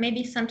long-term.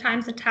 Maybe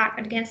sometimes attacks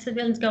against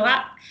civilians go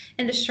up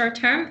in the short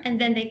term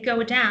and then they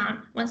go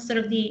down once sort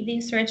of the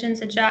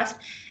insurgents adjust.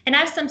 And I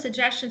have some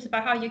suggestions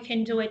about how you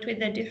can do it with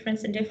the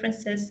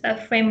differences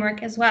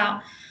framework as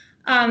well.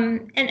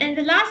 And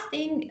the last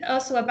thing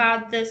also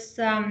about this,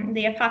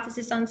 the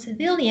hypothesis on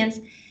civilians,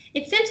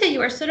 it seems that you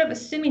are sort of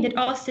assuming that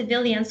all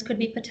civilians could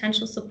be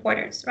potential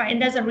supporters, right?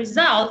 And as a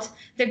result,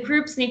 the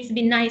groups need to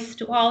be nice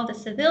to all the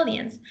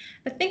civilians.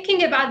 But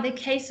thinking about the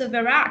case of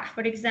Iraq,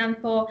 for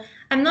example,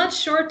 I'm not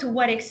sure to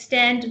what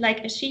extent like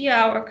a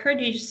Shia or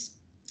Kurdish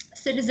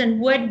citizen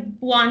would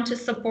want to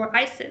support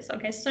ISIS,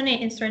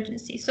 Sunni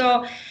insurgency.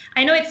 So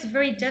I know it's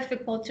very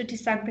difficult to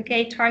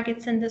disaggregate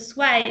targets in this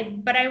way,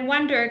 but I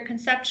wonder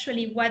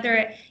conceptually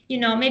whether,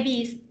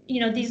 maybe,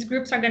 these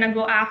groups are going to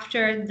go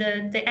after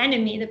the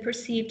enemy, the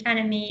perceived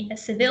enemy,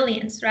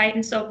 civilians, right?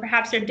 And so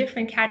perhaps there are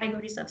different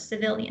categories of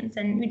civilians,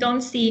 and we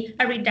don't see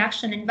a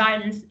reduction in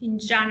violence in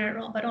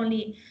general, but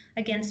only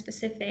against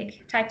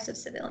specific types of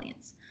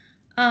civilians.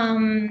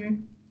 Oh,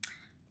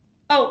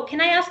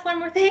 can I ask one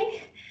more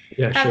thing?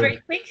 Yeah, sure. Very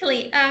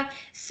quickly.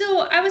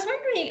 So I was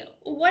wondering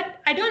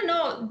I don't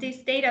know this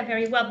data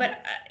very well,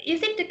 but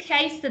is it the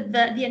case that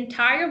the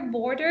entire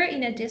border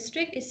in a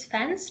district is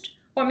fenced,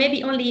 or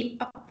maybe only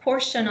a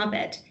portion of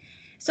it?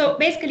 So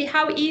basically,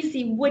 how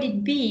easy would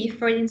it be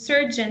for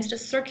insurgents to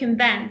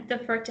circumvent the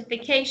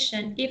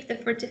fortification if the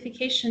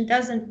fortification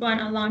doesn't run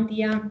along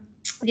the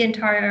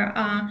entire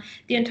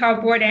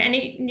border? And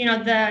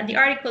the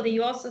article that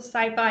you also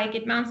cite by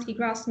Gitmansky,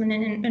 Grossman,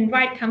 and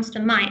Wright comes to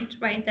mind,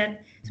 right?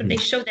 That so they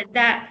show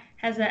that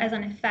has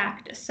an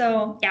effect.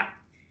 So yeah,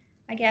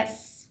 I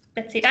guess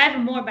that's it. I have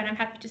more, but I'm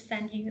happy to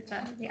send you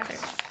the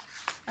others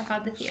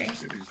about the theory.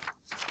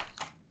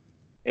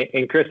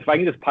 And Chris, if I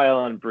can just pile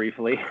on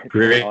briefly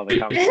to all the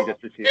comments you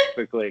just received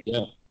quickly.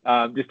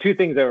 Yeah. Just two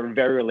things that are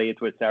very related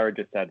to what Sara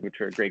just said, which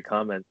are great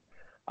comments.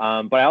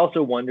 But I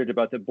also wondered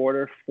about the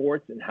border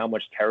forts and how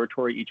much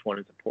territory each one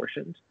is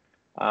apportioned.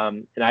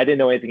 And I didn't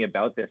know anything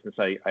about this, and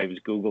so I was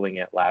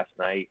Googling it last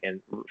night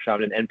and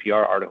found an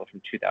NPR article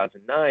from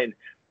 2009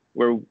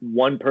 where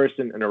one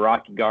person, an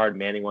Iraqi guard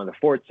manning one of the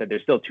forts, said they're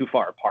still too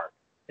far apart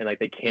and like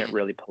they can't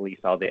really police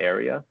all the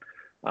area.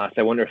 So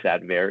I wonder if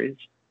that varies.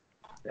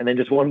 And then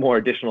just one more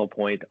additional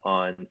point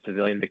on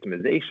civilian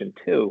victimization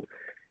too,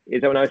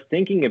 is that when I was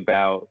thinking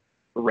about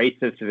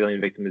rates of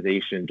civilian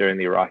victimization during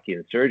the Iraqi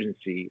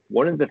insurgency,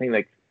 one of the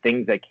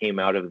things that came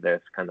out of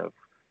this kind of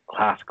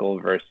classical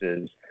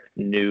versus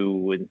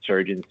new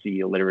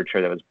insurgency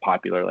literature that was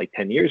popular like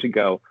 10 years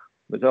ago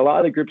was that a lot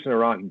of the groups in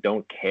Iraq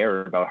don't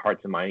care about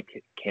hearts and minds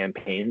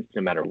campaigns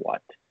no matter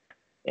what.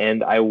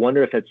 And I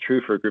wonder if that's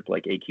true for a group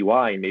like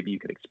AQI, and maybe you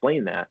could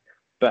explain that.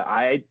 But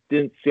I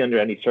didn't see under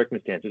any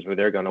circumstances where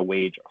they're going to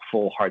wage a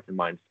full hearts and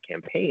minds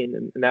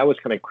campaign. And that was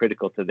kind of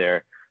critical to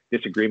their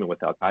disagreement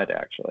with Al-Qaeda,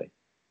 actually.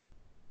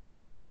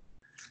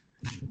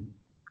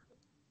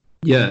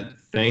 Yeah,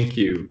 thank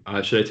you.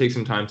 Should I take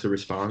some time to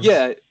respond?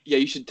 Yeah,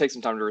 you should take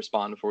some time to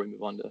respond before we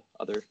move on to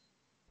other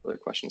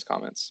questions,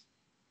 comments.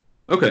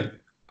 Okay.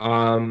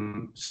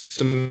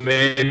 So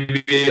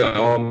maybe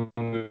I'll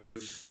move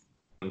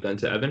then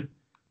to Evan.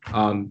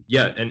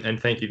 Yeah, and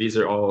thank you. These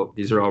are all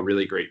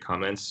really great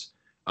comments.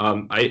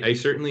 I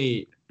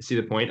certainly see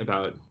the point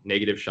about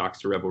negative shocks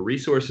to rebel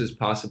resources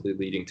possibly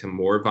leading to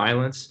more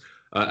violence.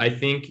 I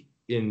think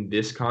in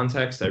this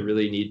context, I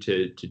really need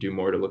to do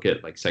more to look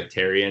at like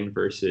sectarian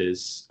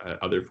versus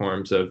other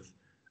forms of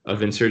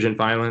insurgent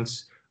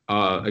violence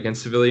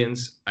against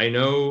civilians. I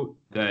know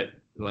that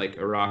like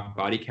Iraq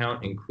body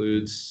count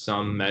includes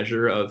some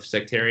measure of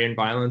sectarian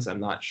violence. I'm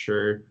not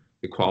sure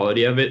the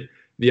quality of it.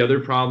 The other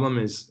problem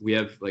is we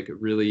have like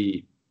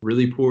really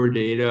poor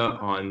data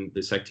on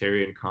the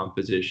sectarian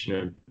composition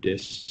of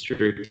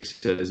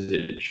districts as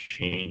it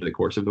changed the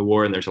course of the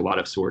war, and there's a lot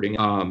of sorting.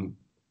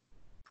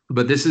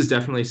 But this is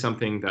definitely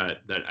something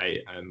that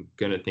I'm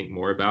going to think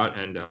more about,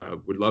 and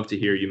would love to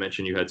hear. You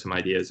mentioned you had some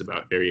ideas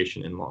about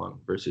variation in long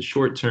versus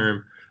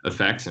short-term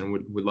effects, and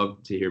would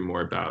love to hear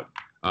more about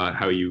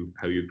how you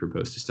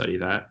propose to study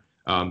that.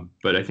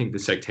 But I think the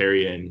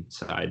sectarian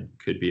side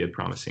could be a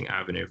promising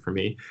avenue for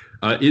me.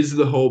 Is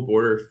the whole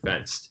border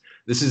fenced?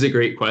 This is a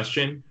great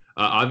question.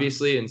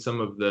 Obviously, in some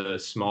of the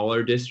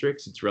smaller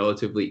districts, it's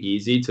relatively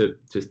easy to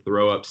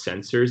throw up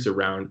sensors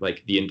around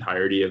like the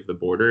entirety of the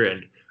border.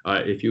 And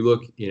if you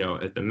look,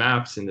 at the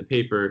maps in the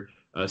paper,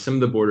 some of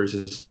the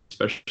borders,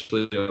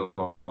 especially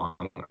along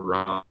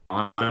Iran,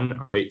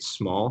 are quite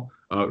small.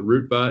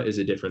 Rutba is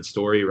a different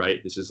story,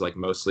 right? This is like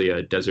mostly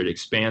a desert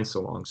expanse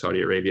along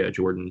Saudi Arabia,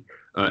 Jordan,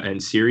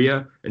 and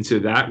Syria. And so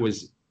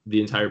the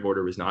entire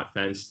border was not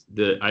fenced.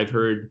 I've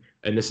heard,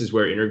 and this is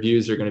where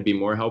interviews are going to be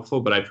more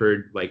helpful, but I've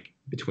heard like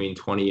between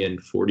 20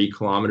 and 40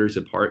 kilometers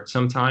apart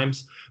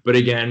sometimes. But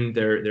again,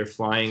 they're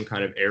flying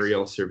kind of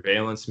aerial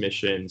surveillance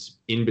missions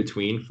in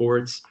between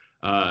forts,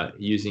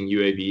 using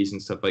UAVs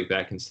and stuff like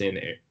that can stay in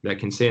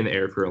the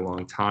air for a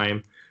long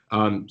time.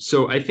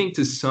 So I think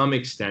to some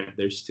extent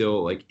there's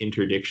still like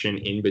interdiction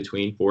in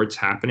between forts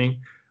happening,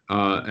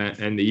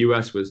 and the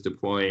U.S. was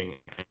deploying,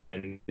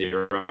 and the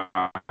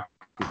Iraq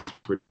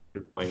were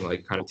deploying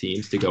like kind of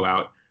teams to go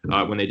out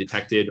when they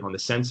detected on the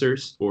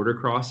sensors border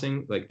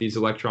crossing. Like these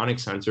electronic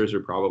sensors are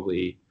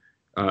probably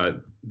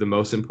the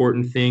most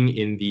important thing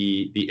in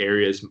the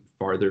areas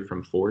farther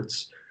from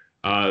forts.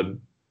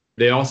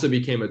 They also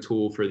became a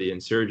tool for the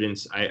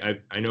insurgents.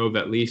 I know of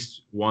at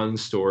least one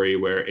story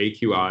where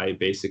AQI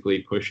basically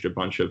pushed a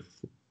bunch of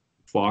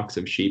flocks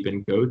of sheep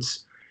and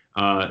goats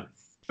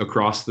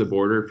across the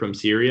border from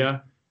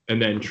Syria,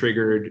 and then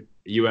triggered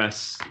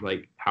U.S.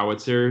 like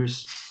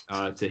howitzers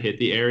to hit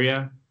the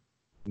area.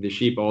 The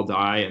sheep all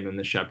die, and then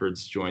the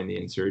shepherds join the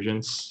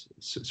insurgents,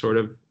 sort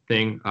of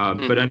thing.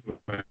 But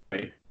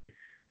anyway,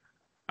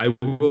 I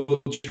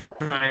will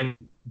try and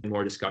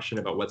more discussion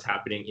about what's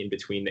happening in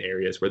between the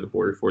areas where the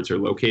border forts are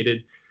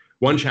located.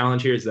 One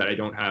challenge here is that I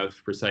don't have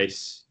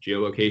precise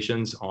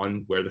geolocations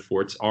on where the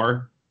forts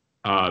are.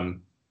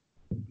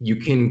 You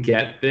can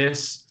get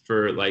this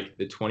for like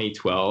the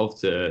 2012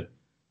 to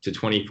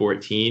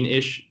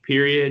 2014-ish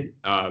period.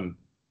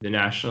 the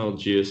National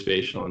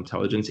Geospatial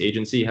Intelligence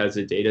Agency has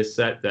a data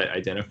set that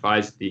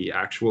identifies the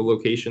actual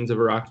locations of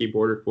Iraqi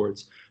border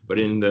forts, but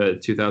in the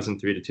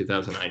 2003 to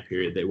 2009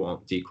 period, they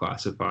won't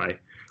declassify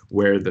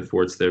where the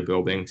forts they're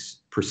building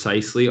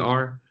precisely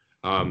are.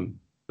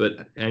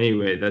 But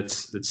anyway,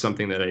 that's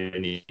something that I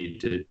need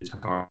to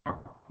talk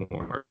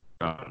more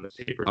about in the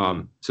paper.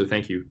 So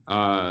thank you.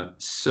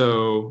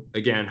 So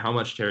again, how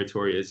much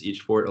territory is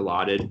each fort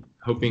allotted?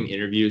 Hoping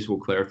interviews will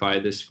clarify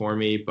this for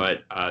me,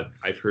 but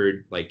I've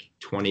heard like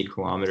 20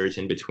 kilometers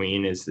in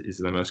between is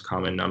the most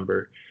common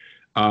number.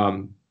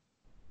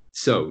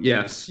 So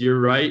yes,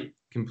 you're right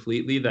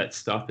completely that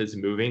stuff is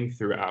moving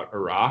throughout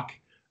Iraq.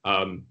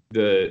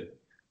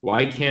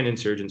 Why can't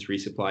insurgents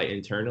resupply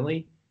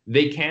internally?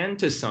 They can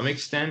to some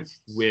extent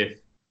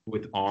with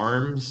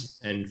arms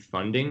and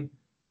funding.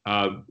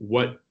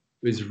 What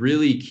is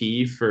really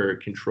key for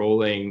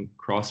controlling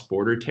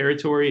cross-border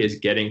territory is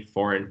getting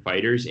foreign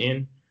fighters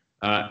in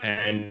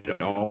and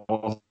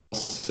also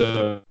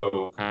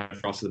kind of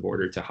across the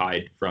border to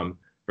hide from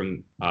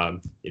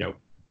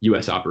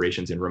U.S.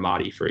 operations in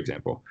Ramadi, for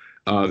example.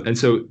 And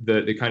so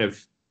the kind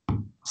of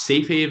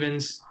safe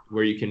havens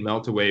where you can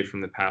melt away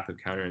from the path of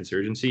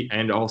counterinsurgency,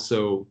 and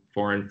also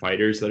foreign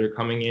fighters that are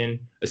coming in,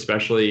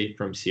 especially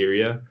from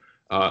Syria,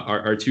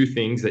 are two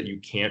things that you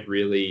can't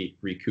really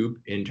recoup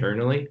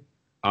internally.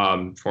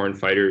 Foreign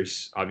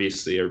fighters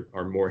obviously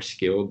are more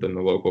skilled than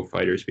the local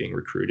fighters being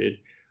recruited.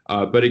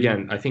 But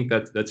again, I think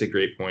that's a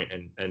great point,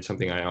 and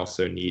something I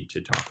also need to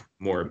talk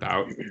more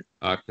about,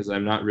 because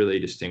I'm not really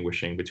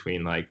distinguishing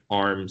between like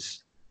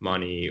arms,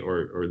 money,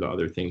 or the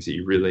other things that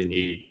you really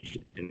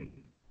need in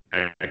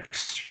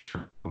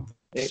extra.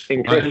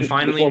 And Chris, and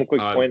finally, just one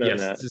quick point on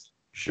that.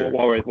 Sure.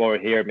 While we're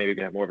here, maybe we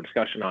can have more of a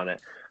discussion on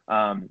it.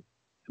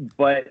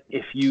 But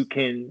if you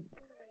can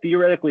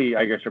theoretically,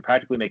 I guess, or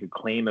practically make a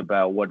claim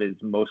about what is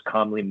most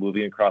commonly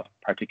moving across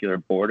particular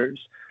borders,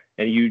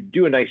 and you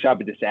do a nice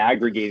job of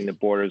disaggregating the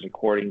borders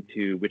according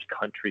to which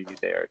country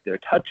they're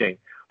touching.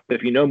 But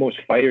if you know most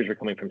fighters are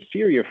coming from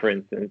Syria, for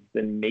instance,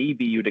 then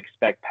maybe you'd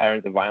expect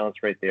patterns of violence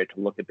right there to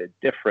look a bit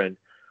different.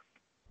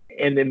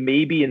 And then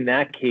maybe in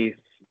that case,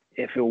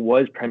 if it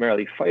was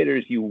primarily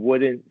fighters, you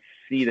wouldn't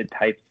see the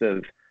types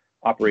of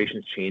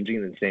operations changing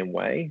in the same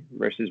way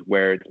versus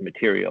where it's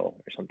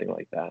material or something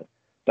like that.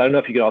 So I don't know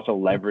if you could also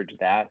leverage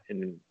that.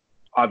 And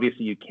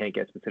obviously you can't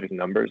get specific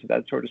numbers of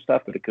that sort of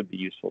stuff, but it could be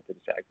useful to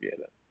disaggregate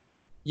it.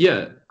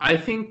 Yeah, I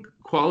think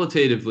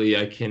qualitatively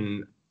I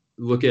can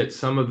look at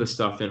some of the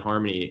stuff in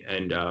Harmony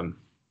and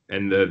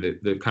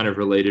the kind of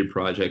related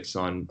projects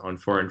on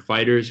foreign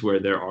fighters, where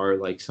there are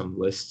like some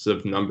lists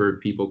of number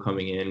of people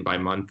coming in by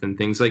month and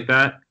things like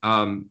that.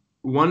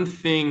 One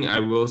thing I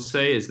will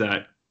say is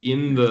that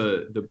in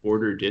the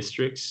border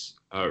districts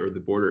or the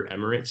border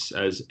emirates,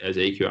 as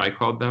AQI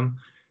called them,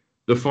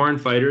 the foreign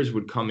fighters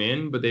would come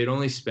in, but they'd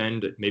only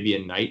spend maybe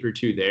a night or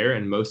two there,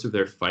 and most of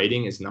their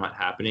fighting is not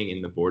happening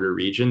in the border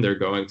region. They're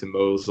going to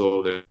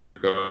Mosul, they're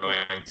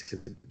going to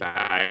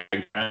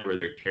Baghdad, where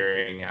they're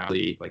carrying out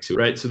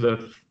right. So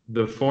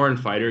the foreign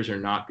fighters are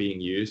not being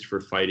used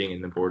for fighting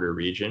in the border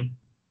region,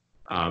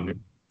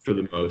 for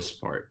the most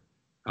part.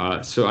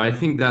 So I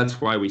think that's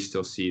why we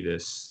still see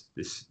this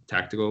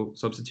tactical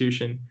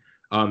substitution.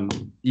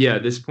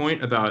 This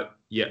point about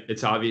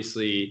it's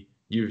obviously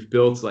you've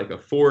built like a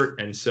fort,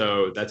 and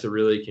so that's a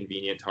really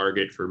convenient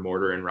target for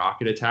mortar and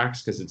rocket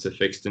attacks because it's a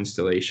fixed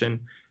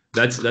installation.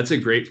 That's a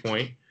great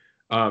point.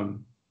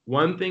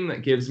 One thing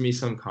that gives me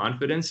some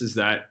confidence is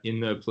that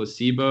in the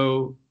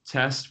placebo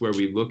test, where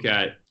we look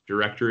at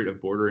Directorate of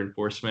Border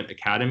Enforcement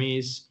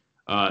academies,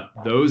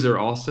 those are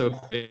also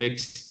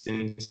fixed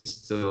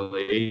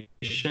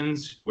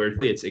installations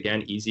where it's,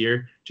 again,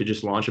 easier to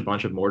just launch a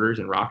bunch of mortars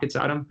and rockets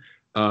at them.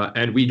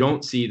 And we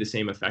don't see the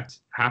same effect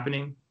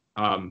happening.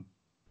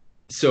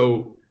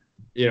 So,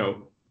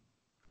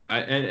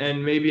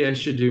 and maybe I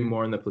should do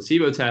more in the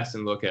placebo test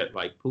and look at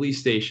like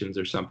police stations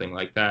or something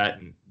like that.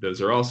 And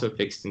those are also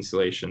fixed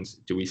installations.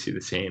 Do we see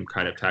the same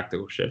kind of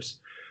tactical shifts?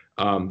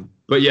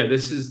 But yeah,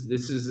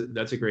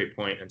 that's a great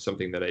point and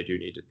something that I do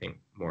need to think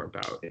more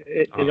about.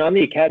 And on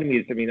the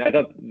academies, I mean, I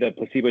thought the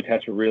placebo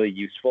tests were really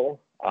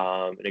useful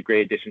and a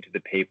great addition to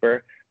the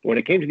paper. But when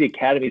it came to the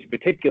academies in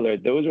particular,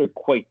 those are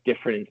quite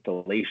different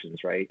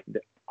installations, right?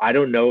 I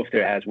don't know if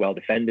they're as well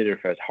defended or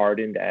if they're as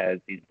hardened as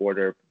these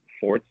border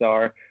forts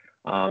are.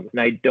 And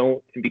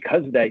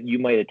because of that, you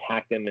might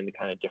attack them in a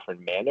kind of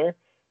different manner.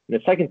 And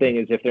the second thing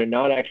is, if they're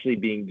not actually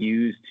being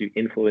used to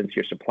influence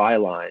your supply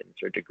lines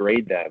or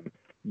degrade them,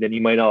 then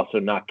you might also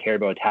not care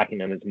about attacking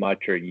them as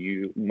much, or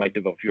you might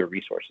devote fewer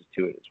resources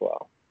to it as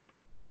well.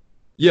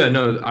 Yeah,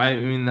 no, I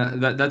mean,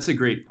 that's a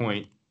great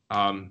point.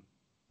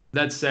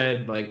 That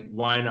said, like,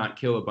 why not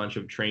kill a bunch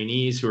of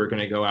trainees who are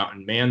going to go out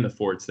and man the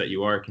forts that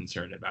you are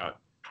concerned about?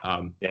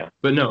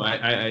 But no,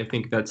 I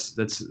think that's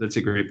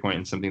a great point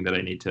and something that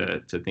I need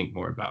to think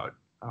more about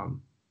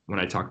when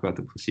I talk about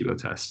the placebo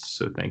tests.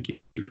 So thank you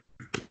for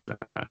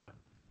that.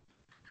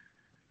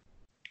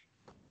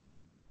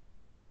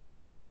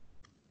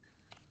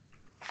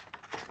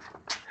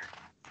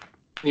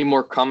 Any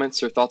more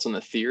comments or thoughts on the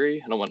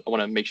theory? I want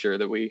to make sure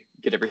that we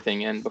get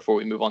everything in before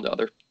we move on to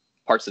other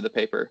parts of the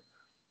paper.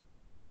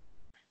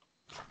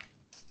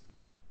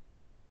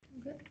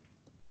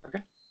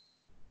 Okay.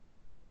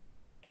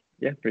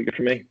 Yeah, pretty good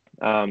for me.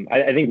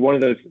 I think one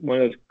of those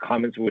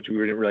comments which we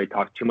didn't really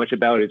talk too much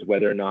about is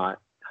whether or not,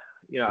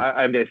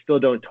 I still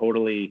don't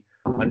totally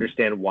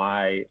understand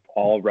why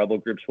all rebel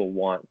groups will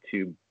want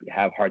to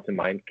have hearts and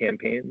minds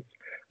campaigns.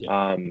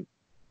 Yeah.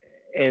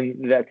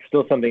 And that's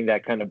still something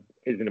that kind of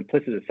is an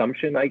implicit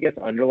assumption, I guess,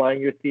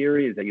 underlying your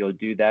theory, is that you'll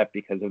do that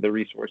because of the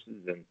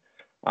resources. And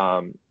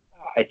I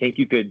think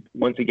you could,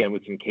 once again,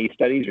 with some case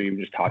studies or even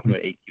just talking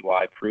about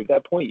AQI, prove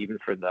that point, even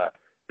for the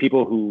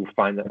people who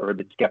find that are a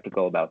bit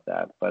skeptical about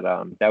that. But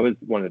that was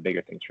one of the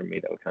bigger things for me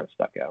that was kind of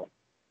stuck out.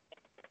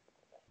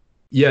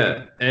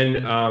 Yeah,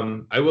 and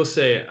I will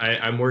say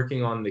I'm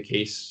working on the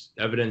case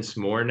evidence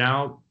more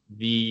now.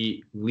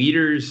 The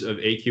leaders of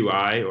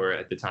AQI, or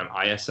at the time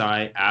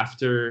ISI,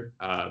 after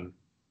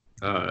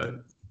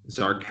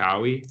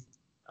Zarqawi,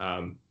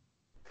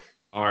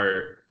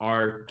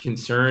 are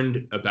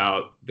concerned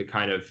about the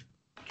kind of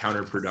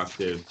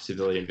counterproductive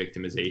civilian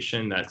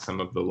victimization that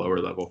some of the lower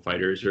level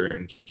fighters are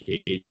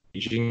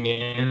engaging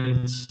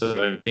in.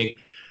 So I think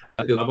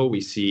at the level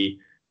we see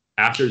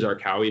after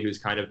Zarqawi, who's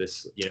kind of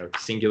this,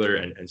 singular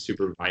and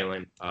super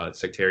violent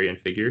sectarian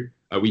figure,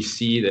 we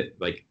see that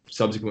like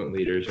subsequent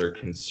leaders are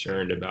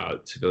concerned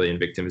about civilian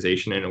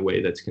victimization in a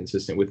way that's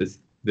consistent with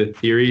the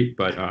theory.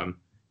 But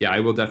yeah,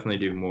 I will definitely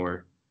do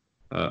more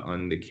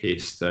on the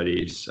case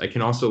studies. I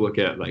can also look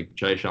at like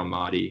Jaish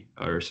al-Mahdi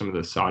or some of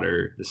the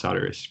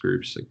Sadrist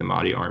groups, like the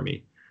Mahdi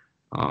army.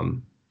 Yeah,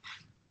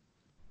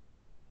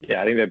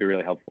 I think that'd be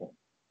really helpful.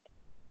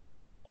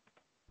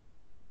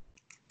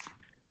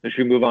 So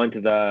should we move on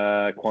to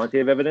the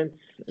quantitative evidence?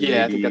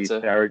 Yeah, I think that's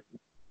Sara,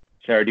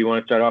 do you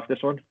want to start off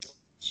this one?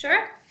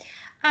 Sure.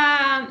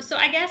 So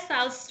I guess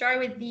I'll start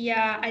with the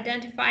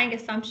identifying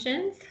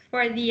assumptions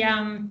for the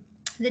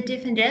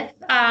diff and diff,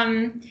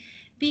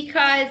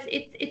 because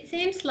it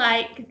seems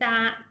like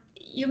that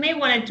you may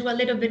want to do a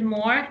little bit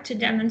more to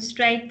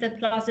demonstrate the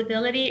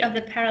plausibility of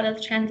the parallel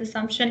trend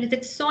assumption, because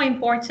it's so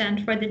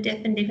important for the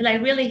diff and diff. It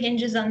like really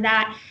hinges on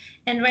that.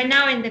 And right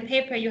now in the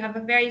paper, you have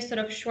a very sort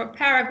of short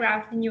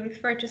paragraph, and you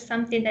refer to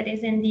something that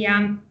is in the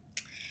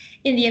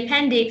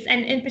appendix,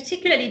 and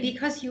particularly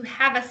because you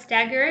have a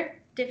staggered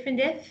diff and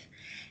diff,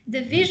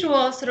 the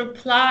visual sort of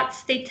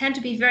plots, they tend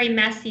to be very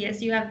messy,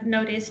 as you have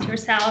noticed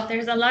yourself.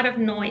 There's a lot of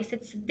noise.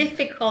 It's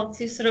difficult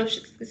to sort of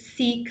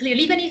see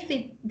clearly, even if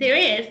the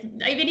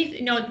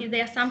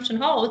assumption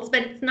holds,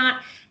 but it's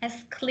not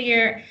as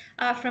clear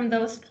from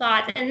those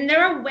plots. And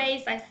there are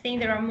ways, I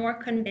think, that are more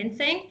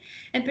convincing,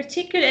 and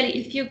particularly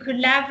if you could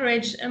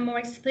leverage more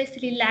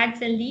explicitly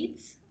lags and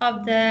leads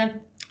of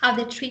the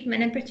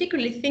treatment, and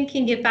particularly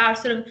thinking about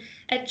sort of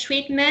a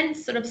treatment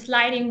sort of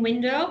sliding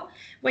window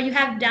where you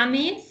have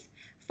dummies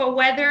for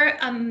whether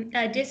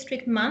a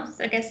district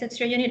month, I guess that's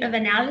your unit of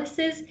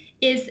analysis,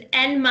 is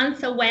n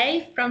months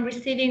away from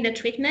receiving the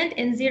treatment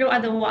and 0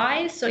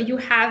 otherwise. So you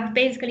have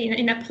basically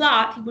in a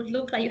plot, it would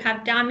look like you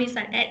have dummies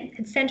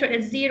centered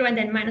at 0, and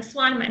then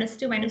 -1,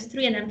 -2,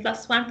 -3, and then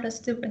 +1,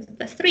 +2,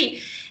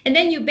 +3. And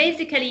then you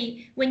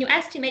basically, when you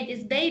estimate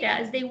these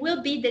betas, they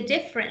will be the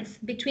difference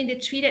between the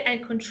treated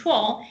and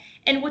control.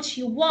 And what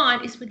you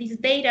want is for these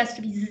betas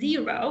to be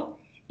 0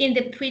 in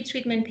the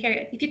pre-treatment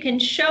period. If you can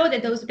show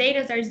that those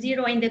betas are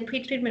 0 in the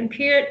pre-treatment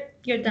period,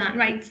 you're done,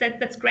 right? So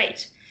that's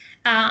great.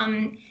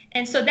 And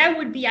so that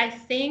would be, I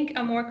think,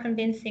 a more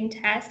convincing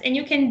test. And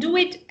you can do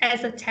it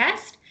as a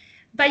test,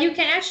 but you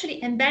can actually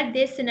embed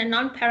this in a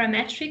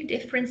non-parametric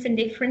difference in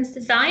difference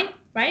design,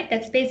 right?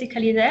 That's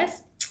basically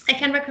this. I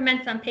can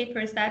recommend some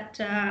papers that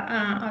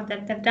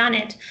have done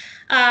it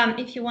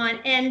if you want.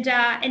 And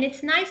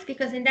it's nice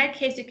because in that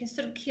case, you can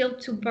sort of kill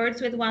two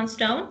birds with one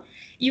stone.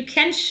 You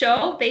can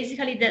show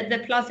basically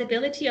the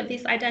plausibility of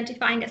this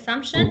identifying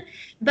assumption,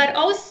 but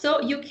also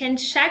you can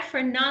check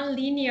for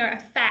nonlinear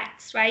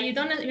effects, right?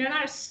 You're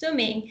not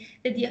assuming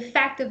that the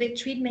effect of the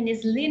treatment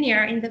is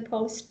linear in the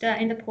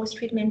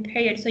post-treatment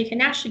period. So you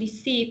can actually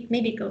see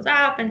maybe it goes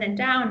up and then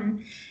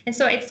down, and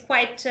so it's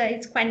quite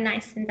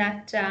nice in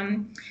that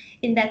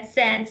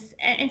sense.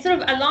 And sort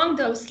of along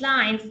those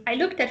lines, I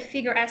looked at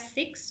figure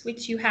S6,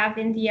 which you have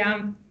in the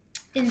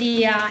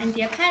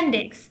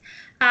appendix.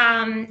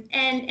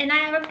 And I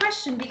have a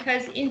question,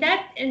 because in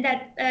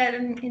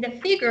the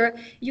figure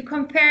you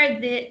compare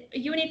the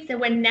units that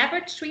were never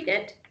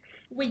treated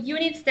with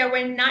units that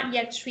were not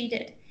yet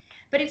treated.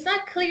 But it's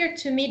not clear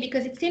to me,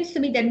 because it seems to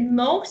me that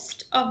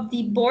most of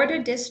the border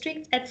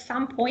districts at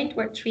some point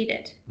were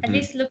treated, at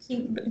least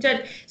looking.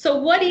 So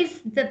what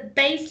is the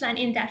baseline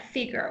in that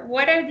figure?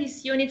 What are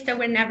these units that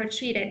were never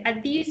treated?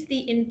 Are these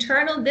the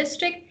internal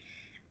district?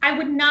 I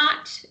would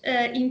not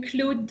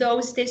include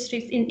those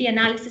districts in the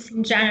analysis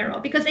in general,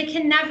 because they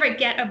can never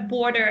get a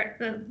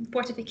border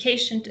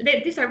fortification.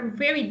 These are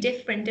very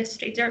different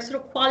districts. They're sort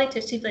of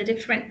qualitatively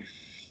different.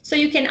 So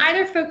you can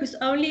either focus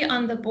only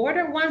on the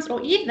border ones,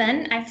 or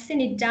even, I've seen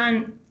it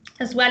done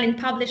as well in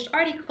published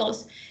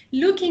articles,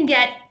 looking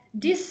at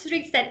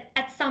districts that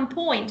at some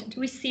point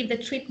receive the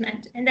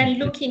treatment, and then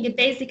looking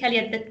basically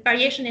at the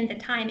variation in the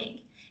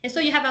timing. And so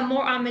you have a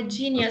more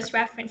homogeneous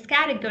reference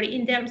category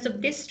in terms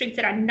of districts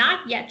that are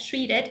not yet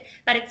treated,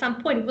 but at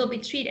some point will be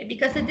treated,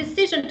 because the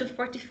decision to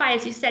fortify,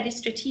 as you said, is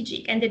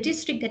strategic, and the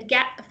districts that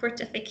get a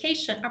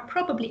fortification are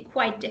probably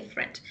quite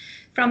different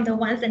from the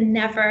ones that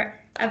never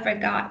ever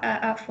got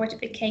a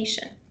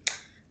fortification.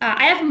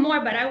 I have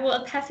more, but I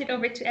will pass it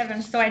over to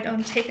Evan so I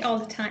don't take all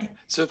the time.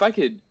 So if I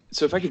could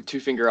two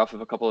finger off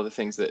of a couple of the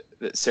things that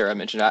Sara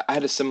mentioned, I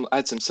had some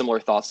similar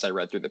thoughts as I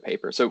read through the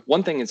paper. So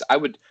one thing is I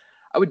would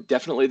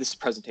definitely, this is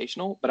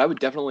presentational, but I would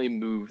definitely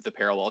move the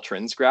parallel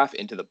trends graph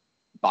into the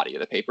body of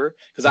the paper,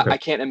 because I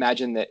can't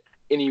imagine that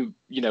any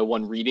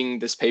one reading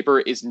this paper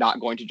is not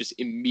going to just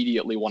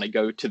immediately want to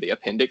go to the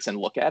appendix and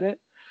look at it.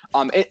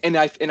 And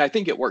I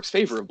think it works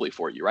favorably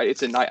for you, right?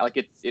 It's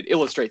it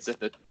illustrates that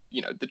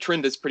the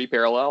trend is pretty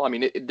parallel. I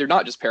mean, they're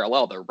not just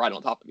parallel; they're right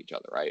on top of each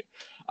other, right?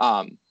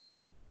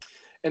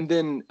 And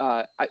then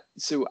I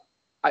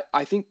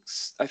think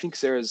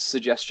Sara's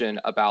suggestion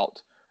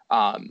about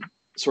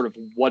sort of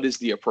what is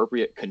the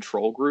appropriate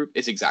control group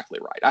is exactly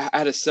right. I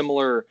had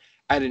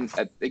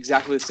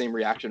exactly the same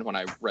reaction when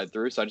I read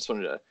through, so I just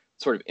wanted to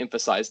sort of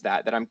emphasize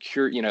that I'm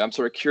I'm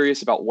sort of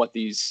curious about what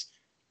these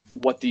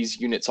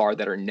units are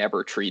that are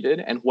never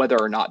treated and whether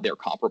or not they're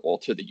comparable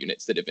to the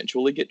units that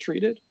eventually get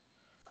treated.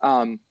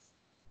 And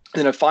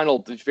a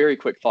final, very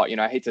quick thought.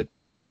 I hate to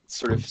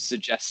sort of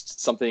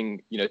suggest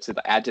something, to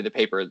add to the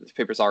paper. The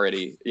paper's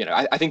already,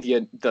 I think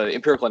the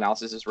empirical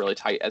analysis is really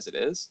tight as it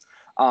is.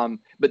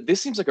 But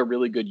this seems like a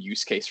really good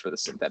use case for the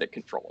synthetic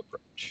control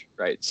approach,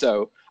 right?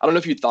 So I don't know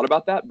if you thought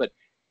about that, but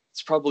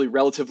it's probably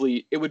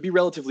it would be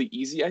relatively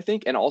easy, I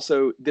think. And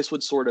also this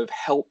would sort of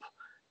help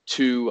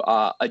to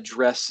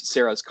address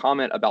Sara's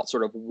comment about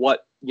sort of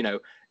what,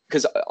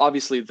 because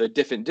obviously the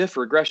diff and diff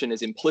regression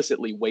is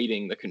implicitly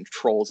weighting the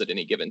controls at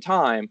any given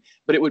time,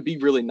 but it would be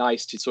really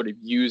nice to sort of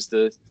use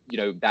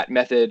that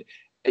method,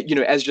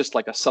 as just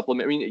like a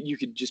supplement. I mean, you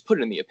could just put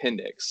it in the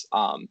appendix.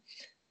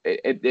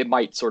 It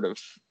might sort of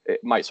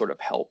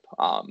help,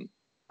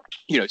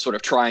 sort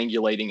of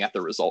triangulating at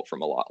the result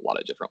from a lot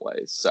of different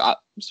ways. So I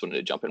just wanted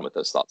to jump in with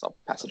those thoughts. I'll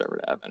pass it over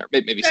to Evan, or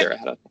maybe Sara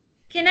had a.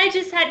 Can I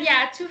just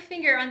add, two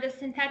finger on the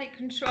synthetic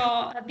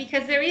control,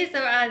 because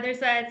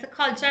it's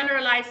called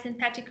generalized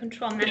synthetic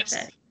control method.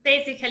 Yes.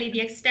 Basically,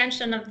 the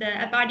extension of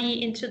the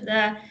body into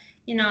the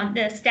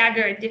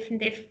staggered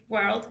diff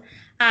world.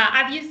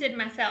 I've used it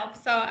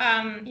myself, so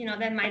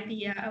that might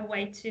be a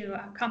way to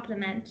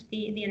complement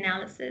the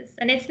analysis.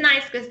 And it's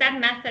nice because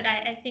that method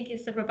I think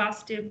is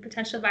robust to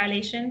potential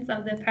violations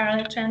of the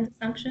parallel trend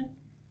assumption.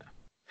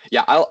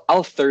 Yeah,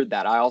 I'll third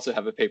that. I also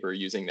have a paper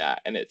using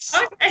that, and it's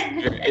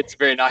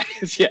very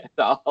nice. Yeah,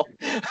 I'll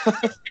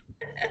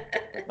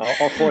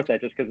fourth that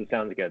just because it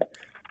sounds good.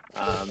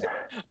 All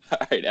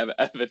right,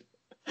 Evan.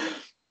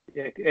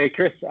 Yeah,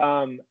 Chris.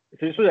 So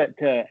just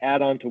to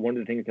add on to one of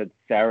the things that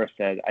Sara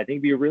said, I think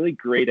it'd be a really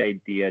great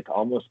idea to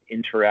almost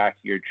interact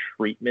your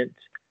treatment,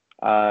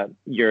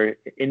 your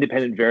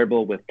independent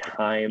variable with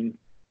time,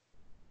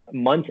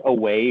 months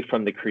away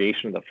from the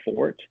creation of the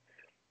fort.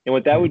 And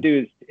what that would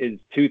do is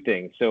two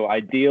things. So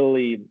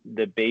ideally,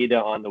 the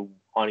beta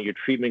on your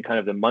treatment, kind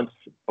of the months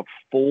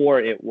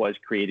before it was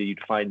created, you'd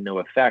find no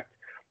effect.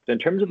 So in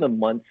terms of the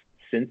months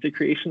since the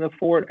creation of the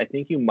fort, I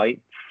think you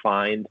might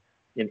find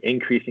an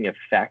increasing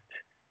effect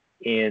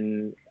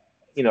in,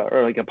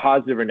 or like a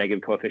positive or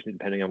negative coefficient,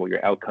 depending on what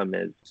your outcome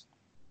is.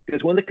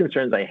 Because one of the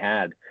concerns I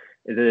had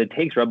is that it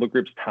takes rebel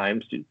groups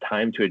time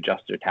to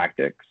adjust their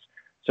tactics.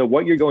 So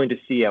what you're going to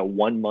see at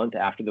 1 month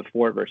after the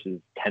fort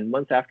versus 10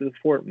 months after the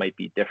fort might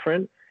be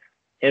different.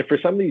 And for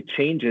some of these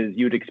changes,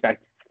 you would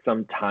expect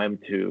some time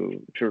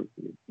you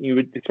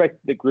would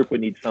expect the group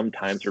would need some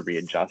time to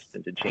readjust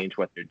and to change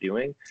what they're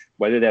doing,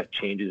 whether that's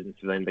changes in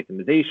civilian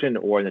victimization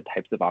or in the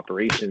types of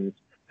operations.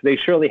 So they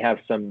surely have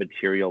some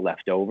material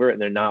left over, and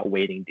they're not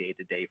waiting day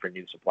to day for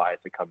new supplies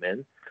to come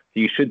in. So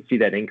you should see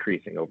that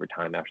increasing over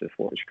time after the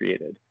fort is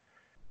created.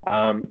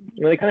 I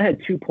kind of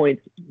had 2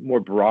 points more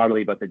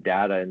broadly about the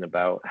data and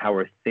about how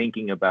we're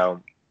thinking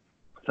about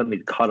some of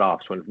these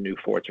cutoffs when new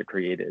forts are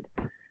created.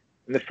 And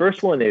the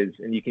first one is,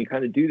 and you can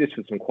kind of do this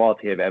with some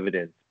qualitative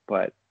evidence,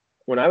 but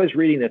when I was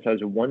reading this, I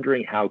was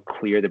wondering how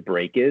clear the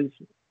break is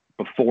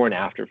before and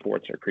after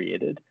forts are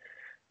created.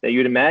 That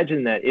you'd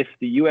imagine that if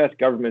the US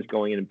government is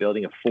going in and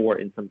building a fort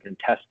in some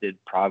contested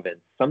province,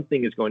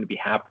 something is going to be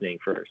happening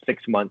for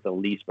 6 months at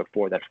least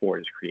before that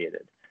fort is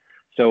created.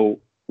 So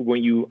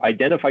when you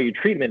identify your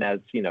treatment as,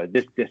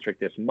 this district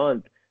this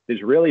month,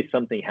 there's really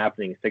something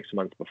happening 6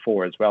 months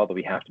before as well that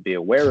we have to be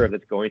aware of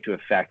that's going to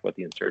affect what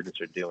the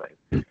insurgents are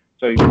doing.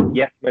 So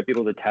yes, you might be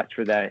able to test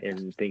for that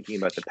in thinking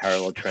about the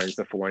parallel trends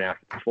before and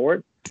after the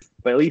fort,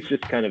 but at least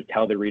just kind of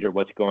tell the reader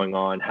what's going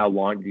on, how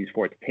long do these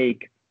forts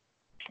take,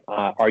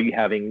 are you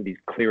having these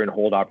clear and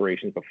hold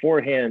operations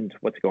beforehand,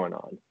 what's going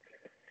on?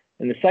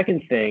 And the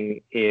second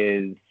thing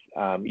is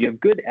you have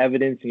good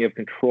evidence and you have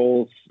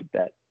controls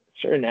that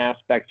certain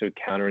aspects of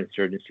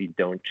counterinsurgency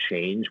don't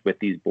change with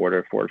these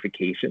border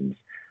fortifications.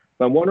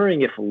 But I'm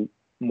wondering if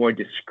more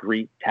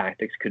discrete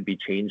tactics could be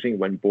changing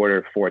when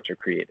border forts are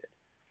created.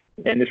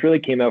 And this really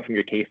came out from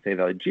your case study of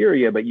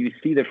Algeria, but you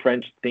see the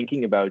French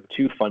thinking about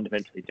two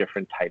fundamentally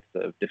different types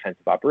of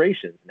defensive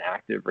operations, an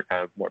active or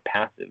kind of more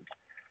passive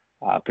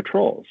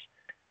patrols.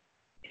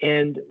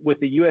 And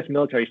with the US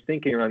military's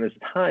thinking around this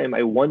time,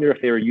 I wonder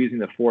if they were using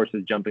the force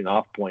as jumping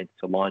off points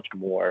to launch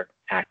more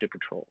active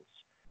patrols.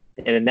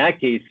 And in that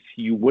case,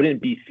 you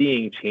wouldn't be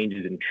seeing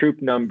changes in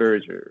troop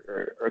numbers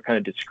or kind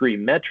of discrete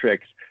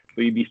metrics,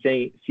 but you'd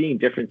be seeing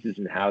differences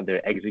in how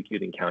they're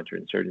executing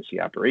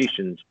counterinsurgency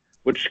operations,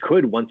 which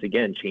could once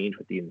again change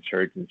what the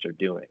insurgents are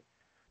doing.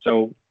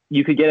 So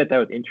you could get at that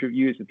with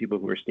interviews with people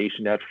who are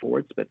stationed at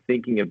forts, but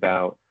thinking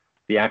about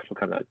the actual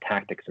kind of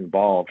tactics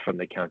involved from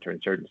the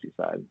counterinsurgency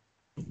side.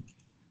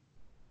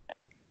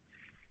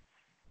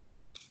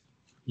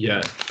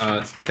 Yeah,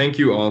 thank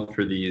you all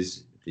for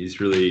these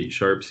really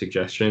sharp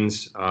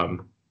suggestions.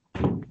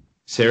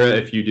 Sara,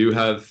 if you do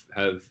have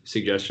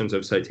suggestions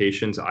of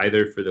citations,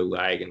 either for the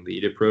lag and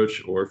lead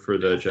approach or for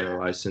the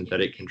generalized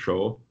synthetic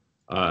control,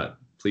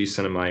 please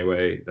send them my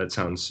way. That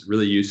sounds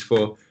really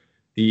useful.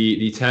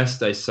 The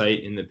test I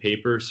cite in the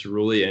paper,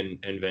 Cerulli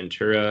and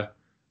Ventura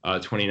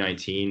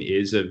 2019,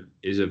 is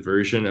a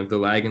version of the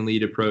lag and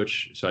lead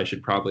approach. So I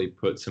should probably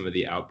put some of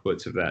the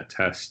outputs of that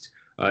test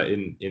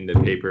in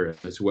the paper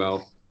as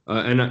well.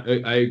 And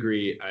I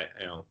agree.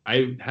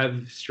 I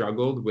have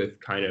struggled with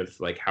kind of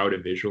like how to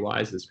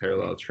visualize this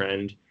parallel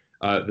trend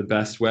the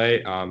best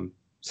way.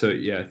 So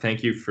yeah,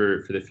 thank you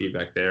for the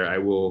feedback there. I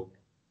will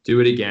do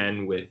it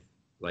again with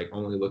like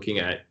only looking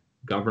at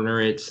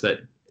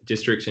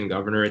districts and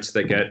governorates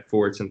that get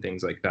forts and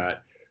things like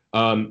that.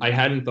 I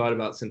hadn't thought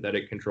about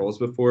synthetic controls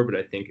before, but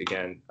I think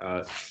again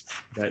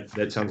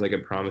that sounds like a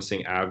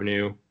promising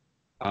avenue.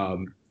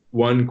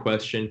 One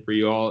question for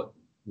you all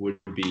would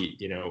be,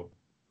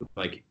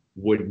 like,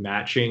 would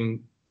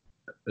matching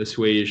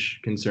assuage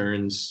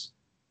concerns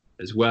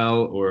as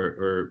well,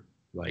 or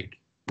like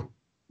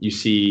you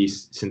see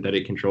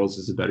synthetic controls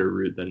as a better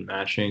route than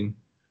matching?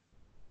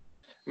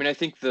 I mean, I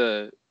think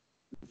the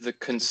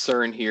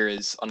concern here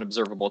is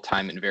unobservable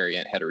time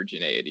invariant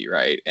heterogeneity,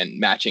 right? And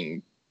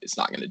matching is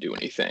not going to do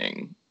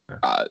anything.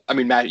 I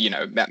mean,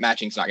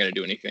 matching's not going to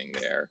do anything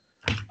there.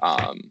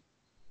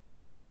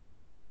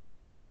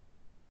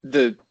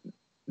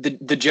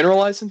 The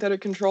generalized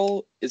synthetic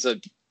control is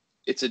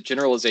it's a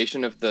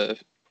generalization of the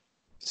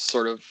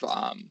sort of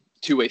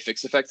two-way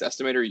fixed effects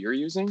estimator you're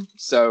using.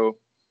 So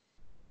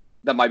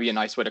that might be a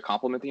nice way to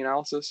complement the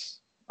analysis.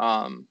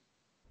 I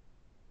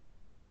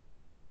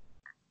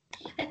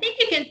think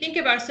you can think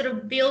about sort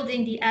of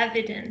building the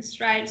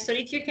evidence, right? So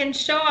if you can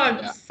show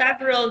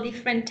several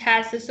different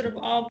tests that sort of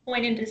all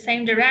point in the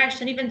same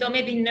direction, even though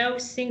maybe no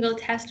single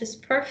test is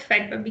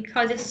perfect, but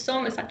because it's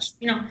so much,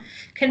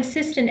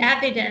 consistent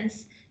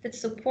evidence that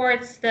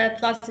supports the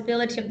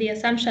plausibility of the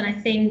assumption, I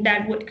think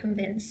that would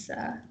convince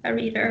a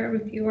reader, a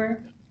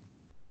reviewer.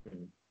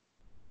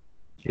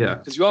 Yeah,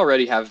 because you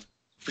already have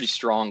pretty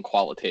strong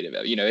qualitative.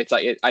 It's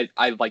like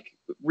I like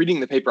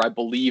reading the paper. I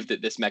believe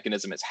that this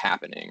mechanism is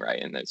happening,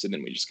 right? And so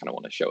then we just kind of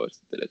want to show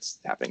that it's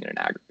happening at an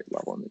aggregate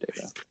level in the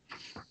data.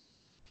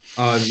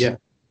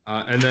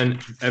 And then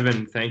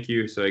Evan, thank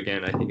you. So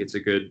again, I think it's a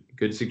good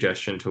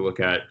suggestion to look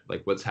at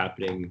like what's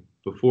happening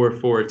before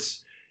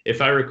forts. If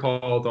I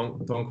recall,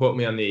 don't quote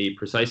me on the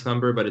precise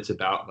number, but it's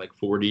about like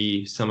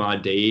 40 some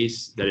odd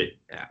days that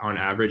on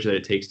average that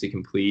it takes to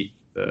complete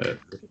the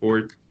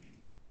fort.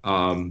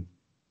 So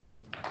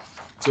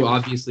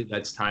obviously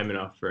that's time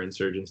enough for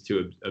insurgents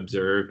to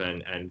observe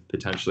and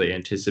potentially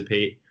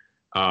anticipate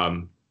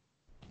and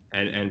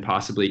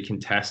possibly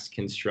contest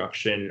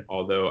construction.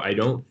 Although I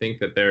don't think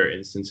that there are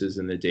instances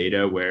in the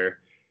data where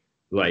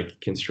like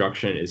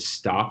construction is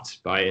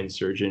stopped by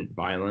insurgent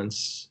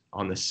violence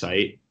on the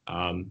site.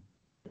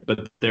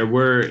 But there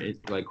were,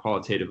 like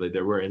qualitatively,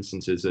 there were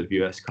instances of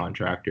U.S.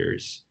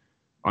 contractors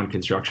on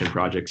construction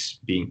projects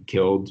being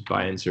killed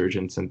by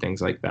insurgents and things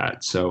like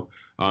that. So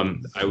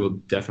I will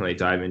definitely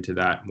dive into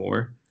that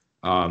more.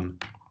 If I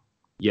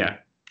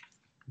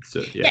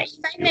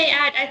may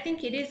add, I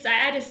think I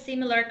had a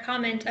similar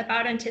comment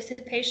about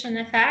anticipation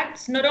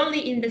effects, not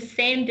only in the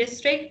same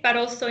district, but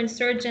also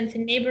insurgents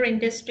in neighboring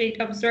district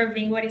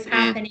observing what is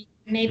happening.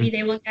 Maybe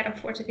they will get a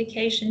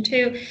fortification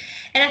too.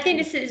 And I think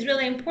this is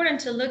really important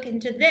to look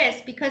into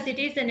this because it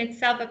is in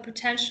itself a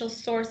potential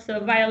source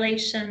of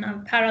violation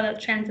of parallel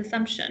trends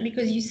assumption,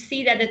 because you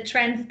see that the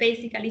trends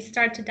basically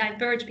start to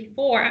diverge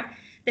before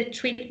the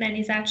treatment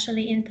is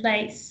actually in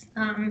place.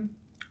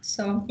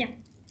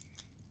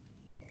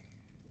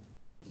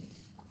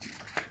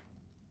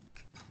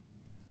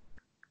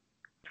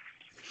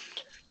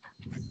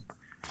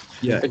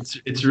 Yeah,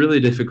 it's really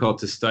difficult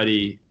to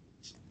study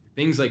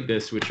things like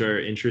this, which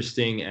are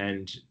interesting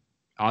and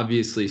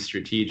obviously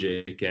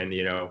strategic. And,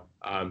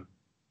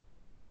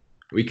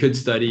 we could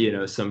study,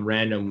 some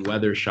random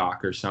weather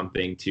shock or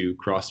something to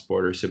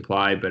cross-border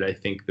supply. But I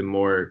think the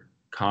more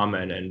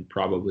common and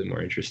probably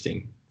more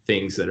interesting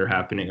things that are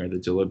happening are the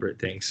deliberate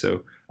things.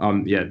 So,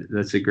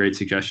 that's a great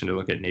suggestion to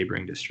look at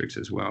neighboring districts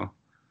as well.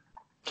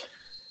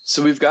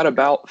 So we've got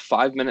about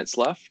 5 minutes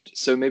left.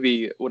 So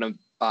maybe want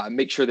to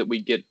make sure that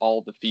we get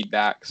all the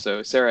feedback.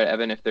 So Sara,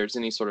 Evan, if there's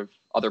any sort of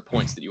other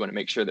points that you want to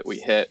make sure that we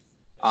hit.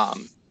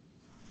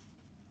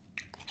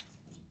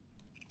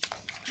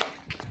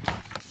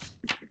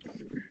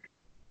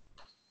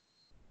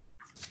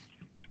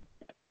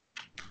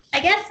 I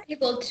guess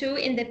table 2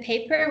 in the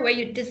paper where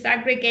you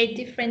disaggregate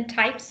different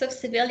types of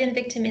civilian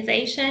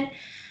victimization,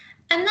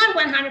 I'm not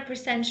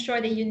 100%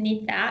 sure that you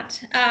need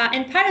that.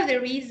 And part of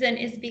the reason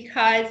is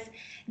because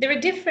there are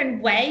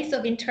different ways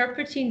of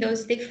interpreting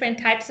those different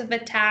types of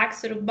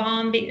attacks, sort of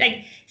bombing.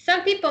 Like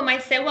some people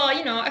might say, well,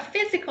 you know, a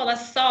physical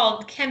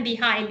assault can be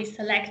highly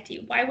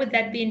selective. Why would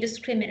that be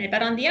indiscriminate?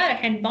 But on the other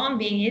hand,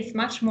 bombing is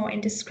much more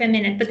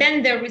indiscriminate. But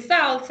then the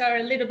results are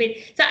a little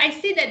bit. So I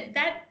see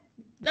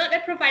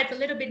that provides a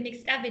little bit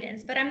mixed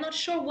evidence, but I'm not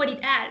sure what it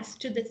adds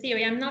to the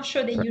theory. I'm not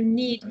sure that you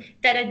need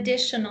that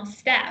additional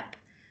step.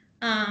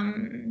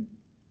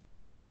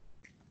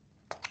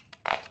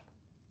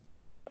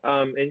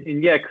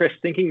 And yeah, Chris,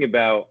 thinking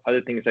about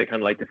other things I kind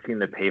of like to see in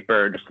the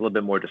paper, just a little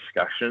bit more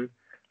discussion.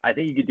 I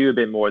think you could do a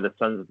bit more of the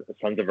Sons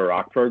of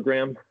Iraq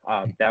program.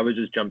 That was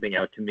just jumping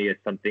out to me as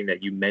something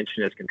that you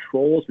mentioned as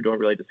controls. We don't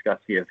really discuss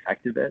the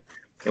effect of it.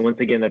 And once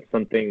again, that's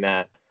something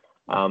that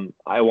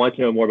I want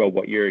to know more about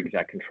what your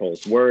exact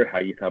controls were, how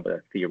you thought about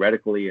it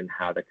theoretically, and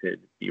how that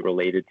could be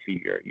related to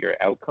your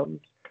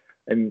outcomes.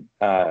 And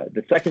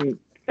the second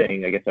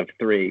thing, I guess, of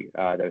three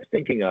that I was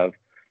thinking of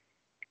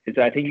is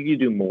that I think you could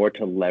do more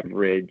to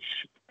leverage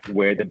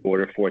where the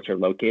border forts are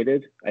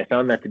located. I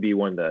found that to be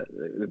one of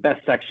the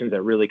best sections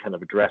that really kind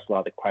of address a lot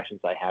of the questions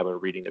I have when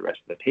reading the rest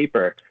of the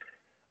paper.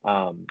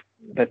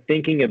 But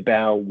thinking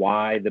about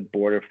why the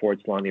border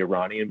forts along the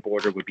Iranian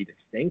border would be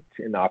distinct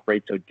and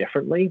operate so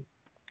differently,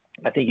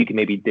 I think you can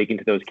maybe dig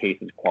into those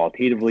cases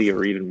qualitatively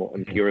or even more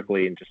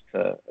empirically and just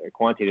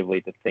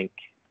quantitatively to think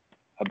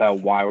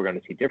about why we're going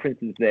to see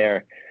differences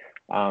there.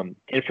 And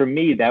for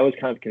me, that was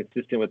kind of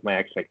consistent with my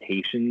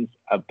expectations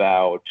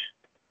about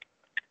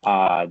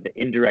the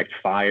indirect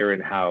fire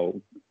and how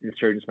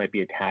insurgents might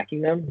be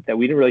attacking them, that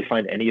we didn't really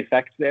find any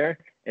effects there.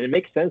 And it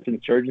makes sense.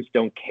 Insurgents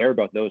don't care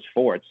about those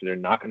forts, so they're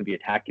not going to be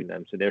attacking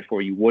them. So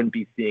therefore, you wouldn't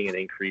be seeing an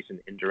increase in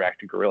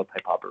indirect guerrilla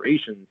type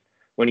operations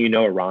when you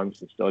know Iran's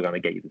still going to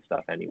get you the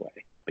stuff anyway.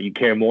 But you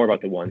care more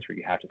about the ones where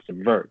you have to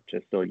subvert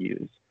to still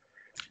use.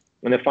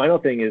 And the final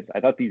thing is, I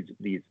thought these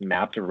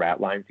maps of rat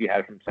lines you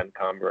had from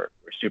CENTCOM were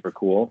super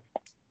cool.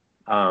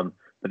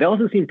 But they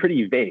also seem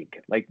pretty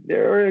vague. Like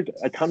there are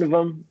a ton of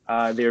them.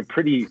 They're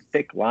pretty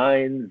thick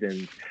lines.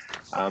 And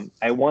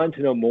I wanted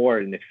to know more,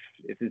 and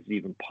if this is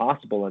even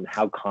possible, and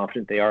how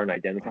confident they are in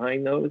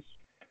identifying those.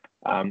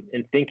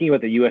 And thinking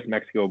about the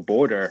U.S.-Mexico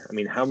border, I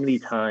mean, how many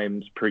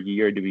times per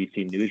year do we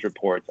see news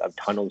reports of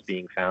tunnels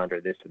being found or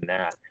this and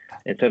that?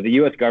 And so if the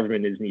U.S.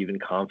 government isn't even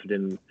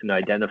confident in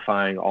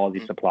identifying all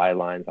these supply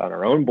lines on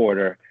our own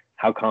border,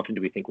 how confident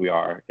do we think we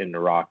are in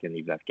Iraq and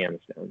even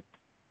Afghanistan?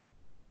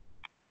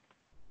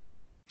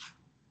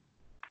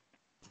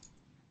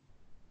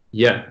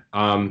 Yeah.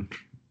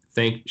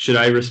 Should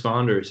I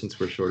respond, or since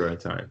we're shorter on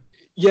time?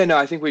 Yeah, no,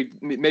 I think we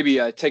maybe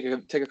take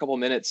a couple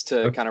minutes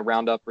to kind of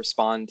round up,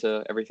 respond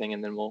to everything,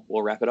 and then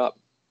we'll wrap it up.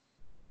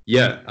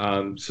 Yeah.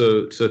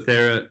 So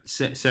Sara,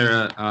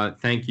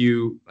 thank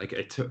you. Like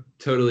I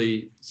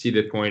totally see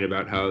the point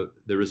about how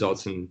the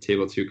results in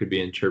Table 2 could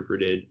be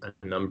interpreted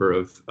a number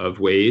of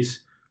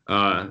ways.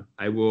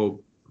 I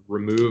will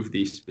remove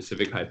the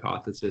specific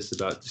hypothesis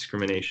about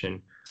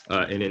discrimination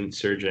in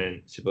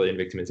insurgent civilian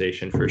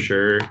victimization for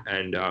sure.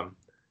 And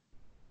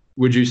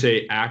would you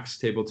say axe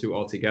Table 2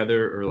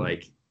 altogether, or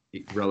like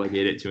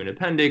relegate it to an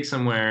appendix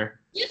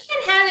somewhere? You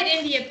can have it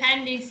in the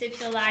appendix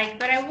if you like,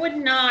 but I would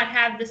not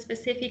have the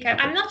specific.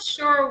 I'm not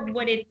sure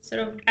what it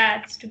sort of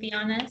adds, to be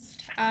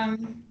honest.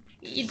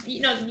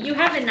 You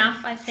have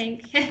enough, I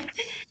think.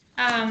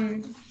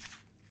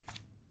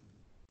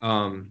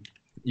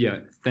 Yeah,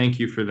 thank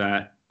you for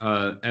that,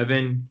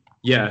 Evan.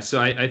 Yeah, so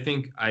I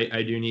think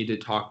I do need to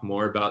talk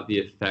more about the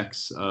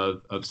effects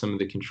of some of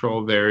the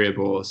control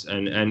variables,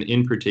 and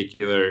in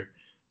particular,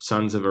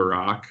 Sons of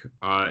Iraq.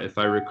 If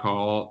I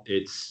recall,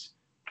 it's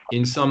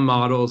in some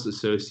models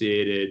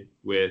associated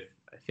with,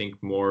 I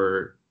think,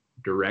 more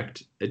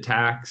direct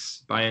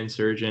attacks by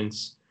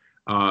insurgents.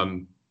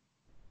 But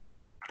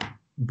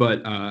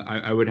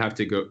I would have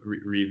to go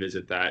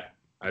revisit that.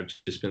 I've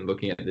just been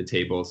looking at the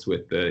tables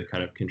with the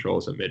kind of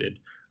controls omitted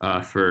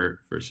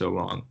for so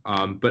long.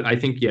 But I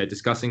think, yeah,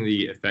 discussing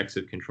the effects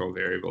of control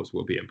variables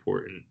will be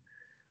important.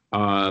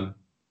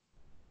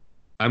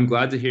 I'm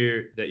glad to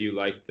hear that you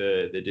like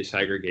the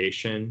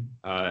disaggregation,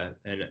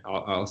 and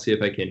I'll see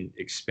if I can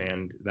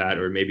expand that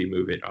or maybe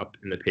move it up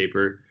in the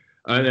paper.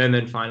 And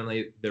then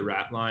finally, the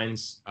rat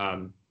lines.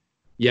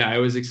 Yeah, I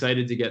was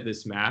excited to get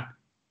this map.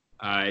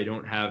 I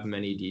don't have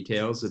many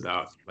details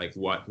about like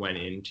what went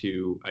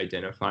into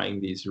identifying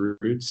these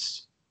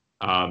routes.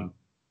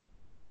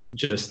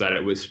 Just that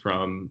it was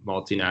from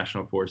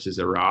multinational forces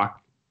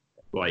Iraq,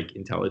 like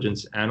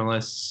intelligence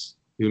analysts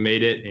who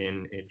made it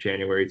in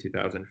January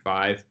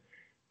 2005.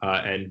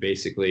 And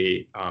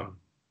basically,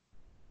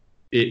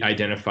 it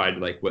identified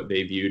like what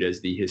they viewed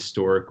as the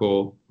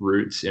historical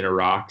roots in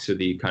Iraq. So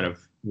the kind of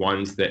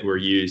ones that were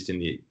used in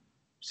the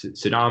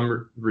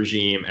Saddam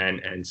regime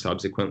and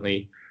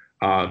subsequently.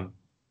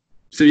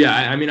 So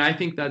yeah, I mean, I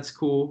think that's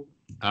cool.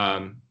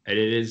 And it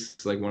is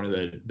like one of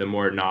the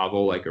more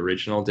novel, like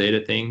original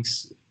data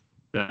things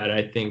that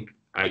I think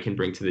I can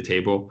bring to the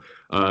table.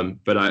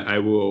 But I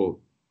will,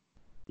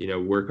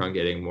 work on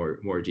getting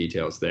more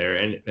details there,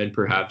 and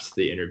perhaps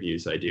the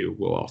interviews I do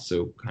will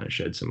also kind of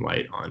shed some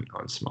light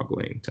on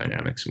smuggling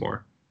dynamics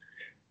more.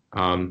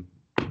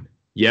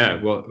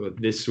 Yeah, well,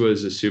 this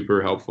was a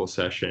super helpful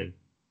session.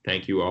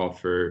 Thank you all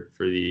for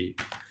the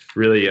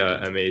really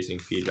amazing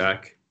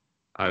feedback.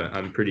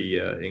 I'm pretty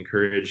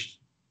encouraged,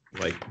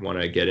 want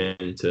to get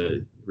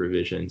into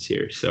revisions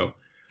here. So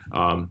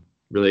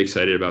really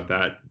excited about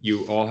that.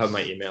 You all have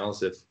my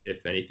emails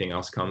if anything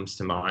else comes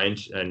to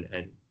mind,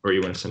 or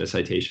you want to send a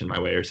citation my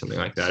way or something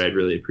like that. I'd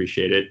really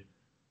appreciate it.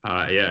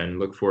 And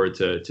look forward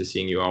to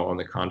seeing you all on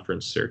the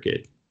conference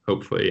circuit,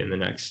 hopefully in the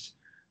next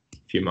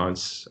few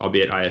months. I'll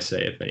be at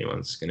ISA if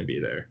anyone's going to be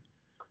there.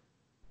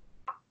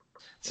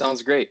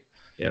 Sounds great.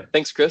 Yeah.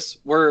 Thanks, Chris.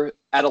 We're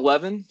at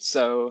 11,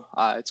 so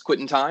it's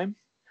quitting time.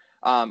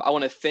 I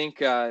want to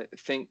thank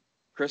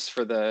Chris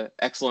for the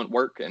excellent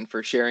work and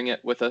for sharing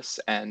it with us.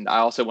 And I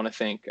also want to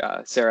thank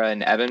Sara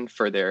and Evan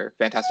for their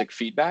fantastic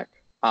feedback.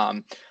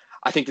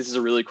 I think this is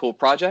a really cool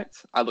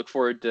project. I look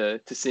forward to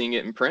seeing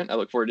it in print. I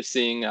look forward to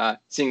seeing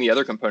the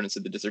other components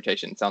of the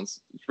dissertation. It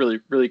sounds really,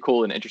 really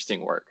cool and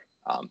interesting work.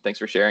 Thanks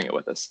for sharing it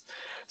with us.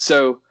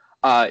 So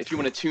if you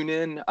want to tune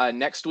in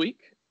next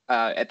week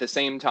at the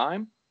same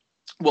time,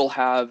 we'll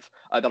have,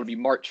 that'll be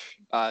March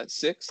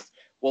 6th.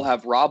 We'll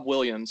have Rob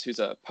Williams, who's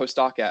a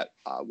postdoc at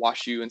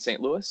WashU in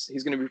St. Louis.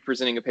 He's going to be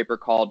presenting a paper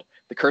called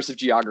The Curse of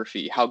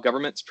Geography, How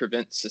Governments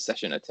Prevent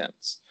Secession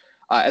Attempts.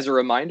 As a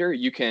reminder,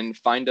 you can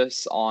find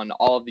us on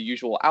all of the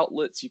usual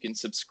outlets. You can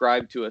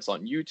subscribe to us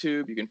on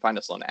YouTube. You can find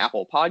us on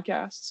Apple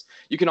Podcasts.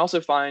 You can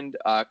also find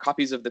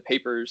copies of the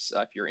papers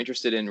if you're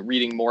interested in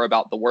reading more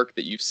about the work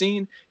that you've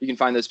seen. You can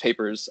find those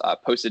papers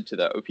posted to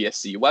the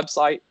OPSC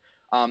website.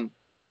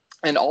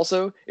 And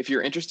also, if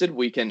you're interested,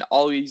 we can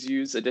always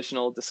use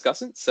additional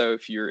discussants. So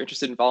if you're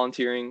interested in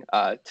volunteering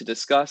to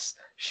discuss,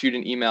 shoot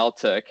an email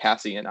to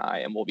Cassie and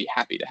I, and we'll be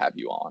happy to have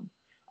you on.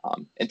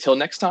 Until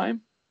next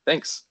time,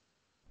 thanks.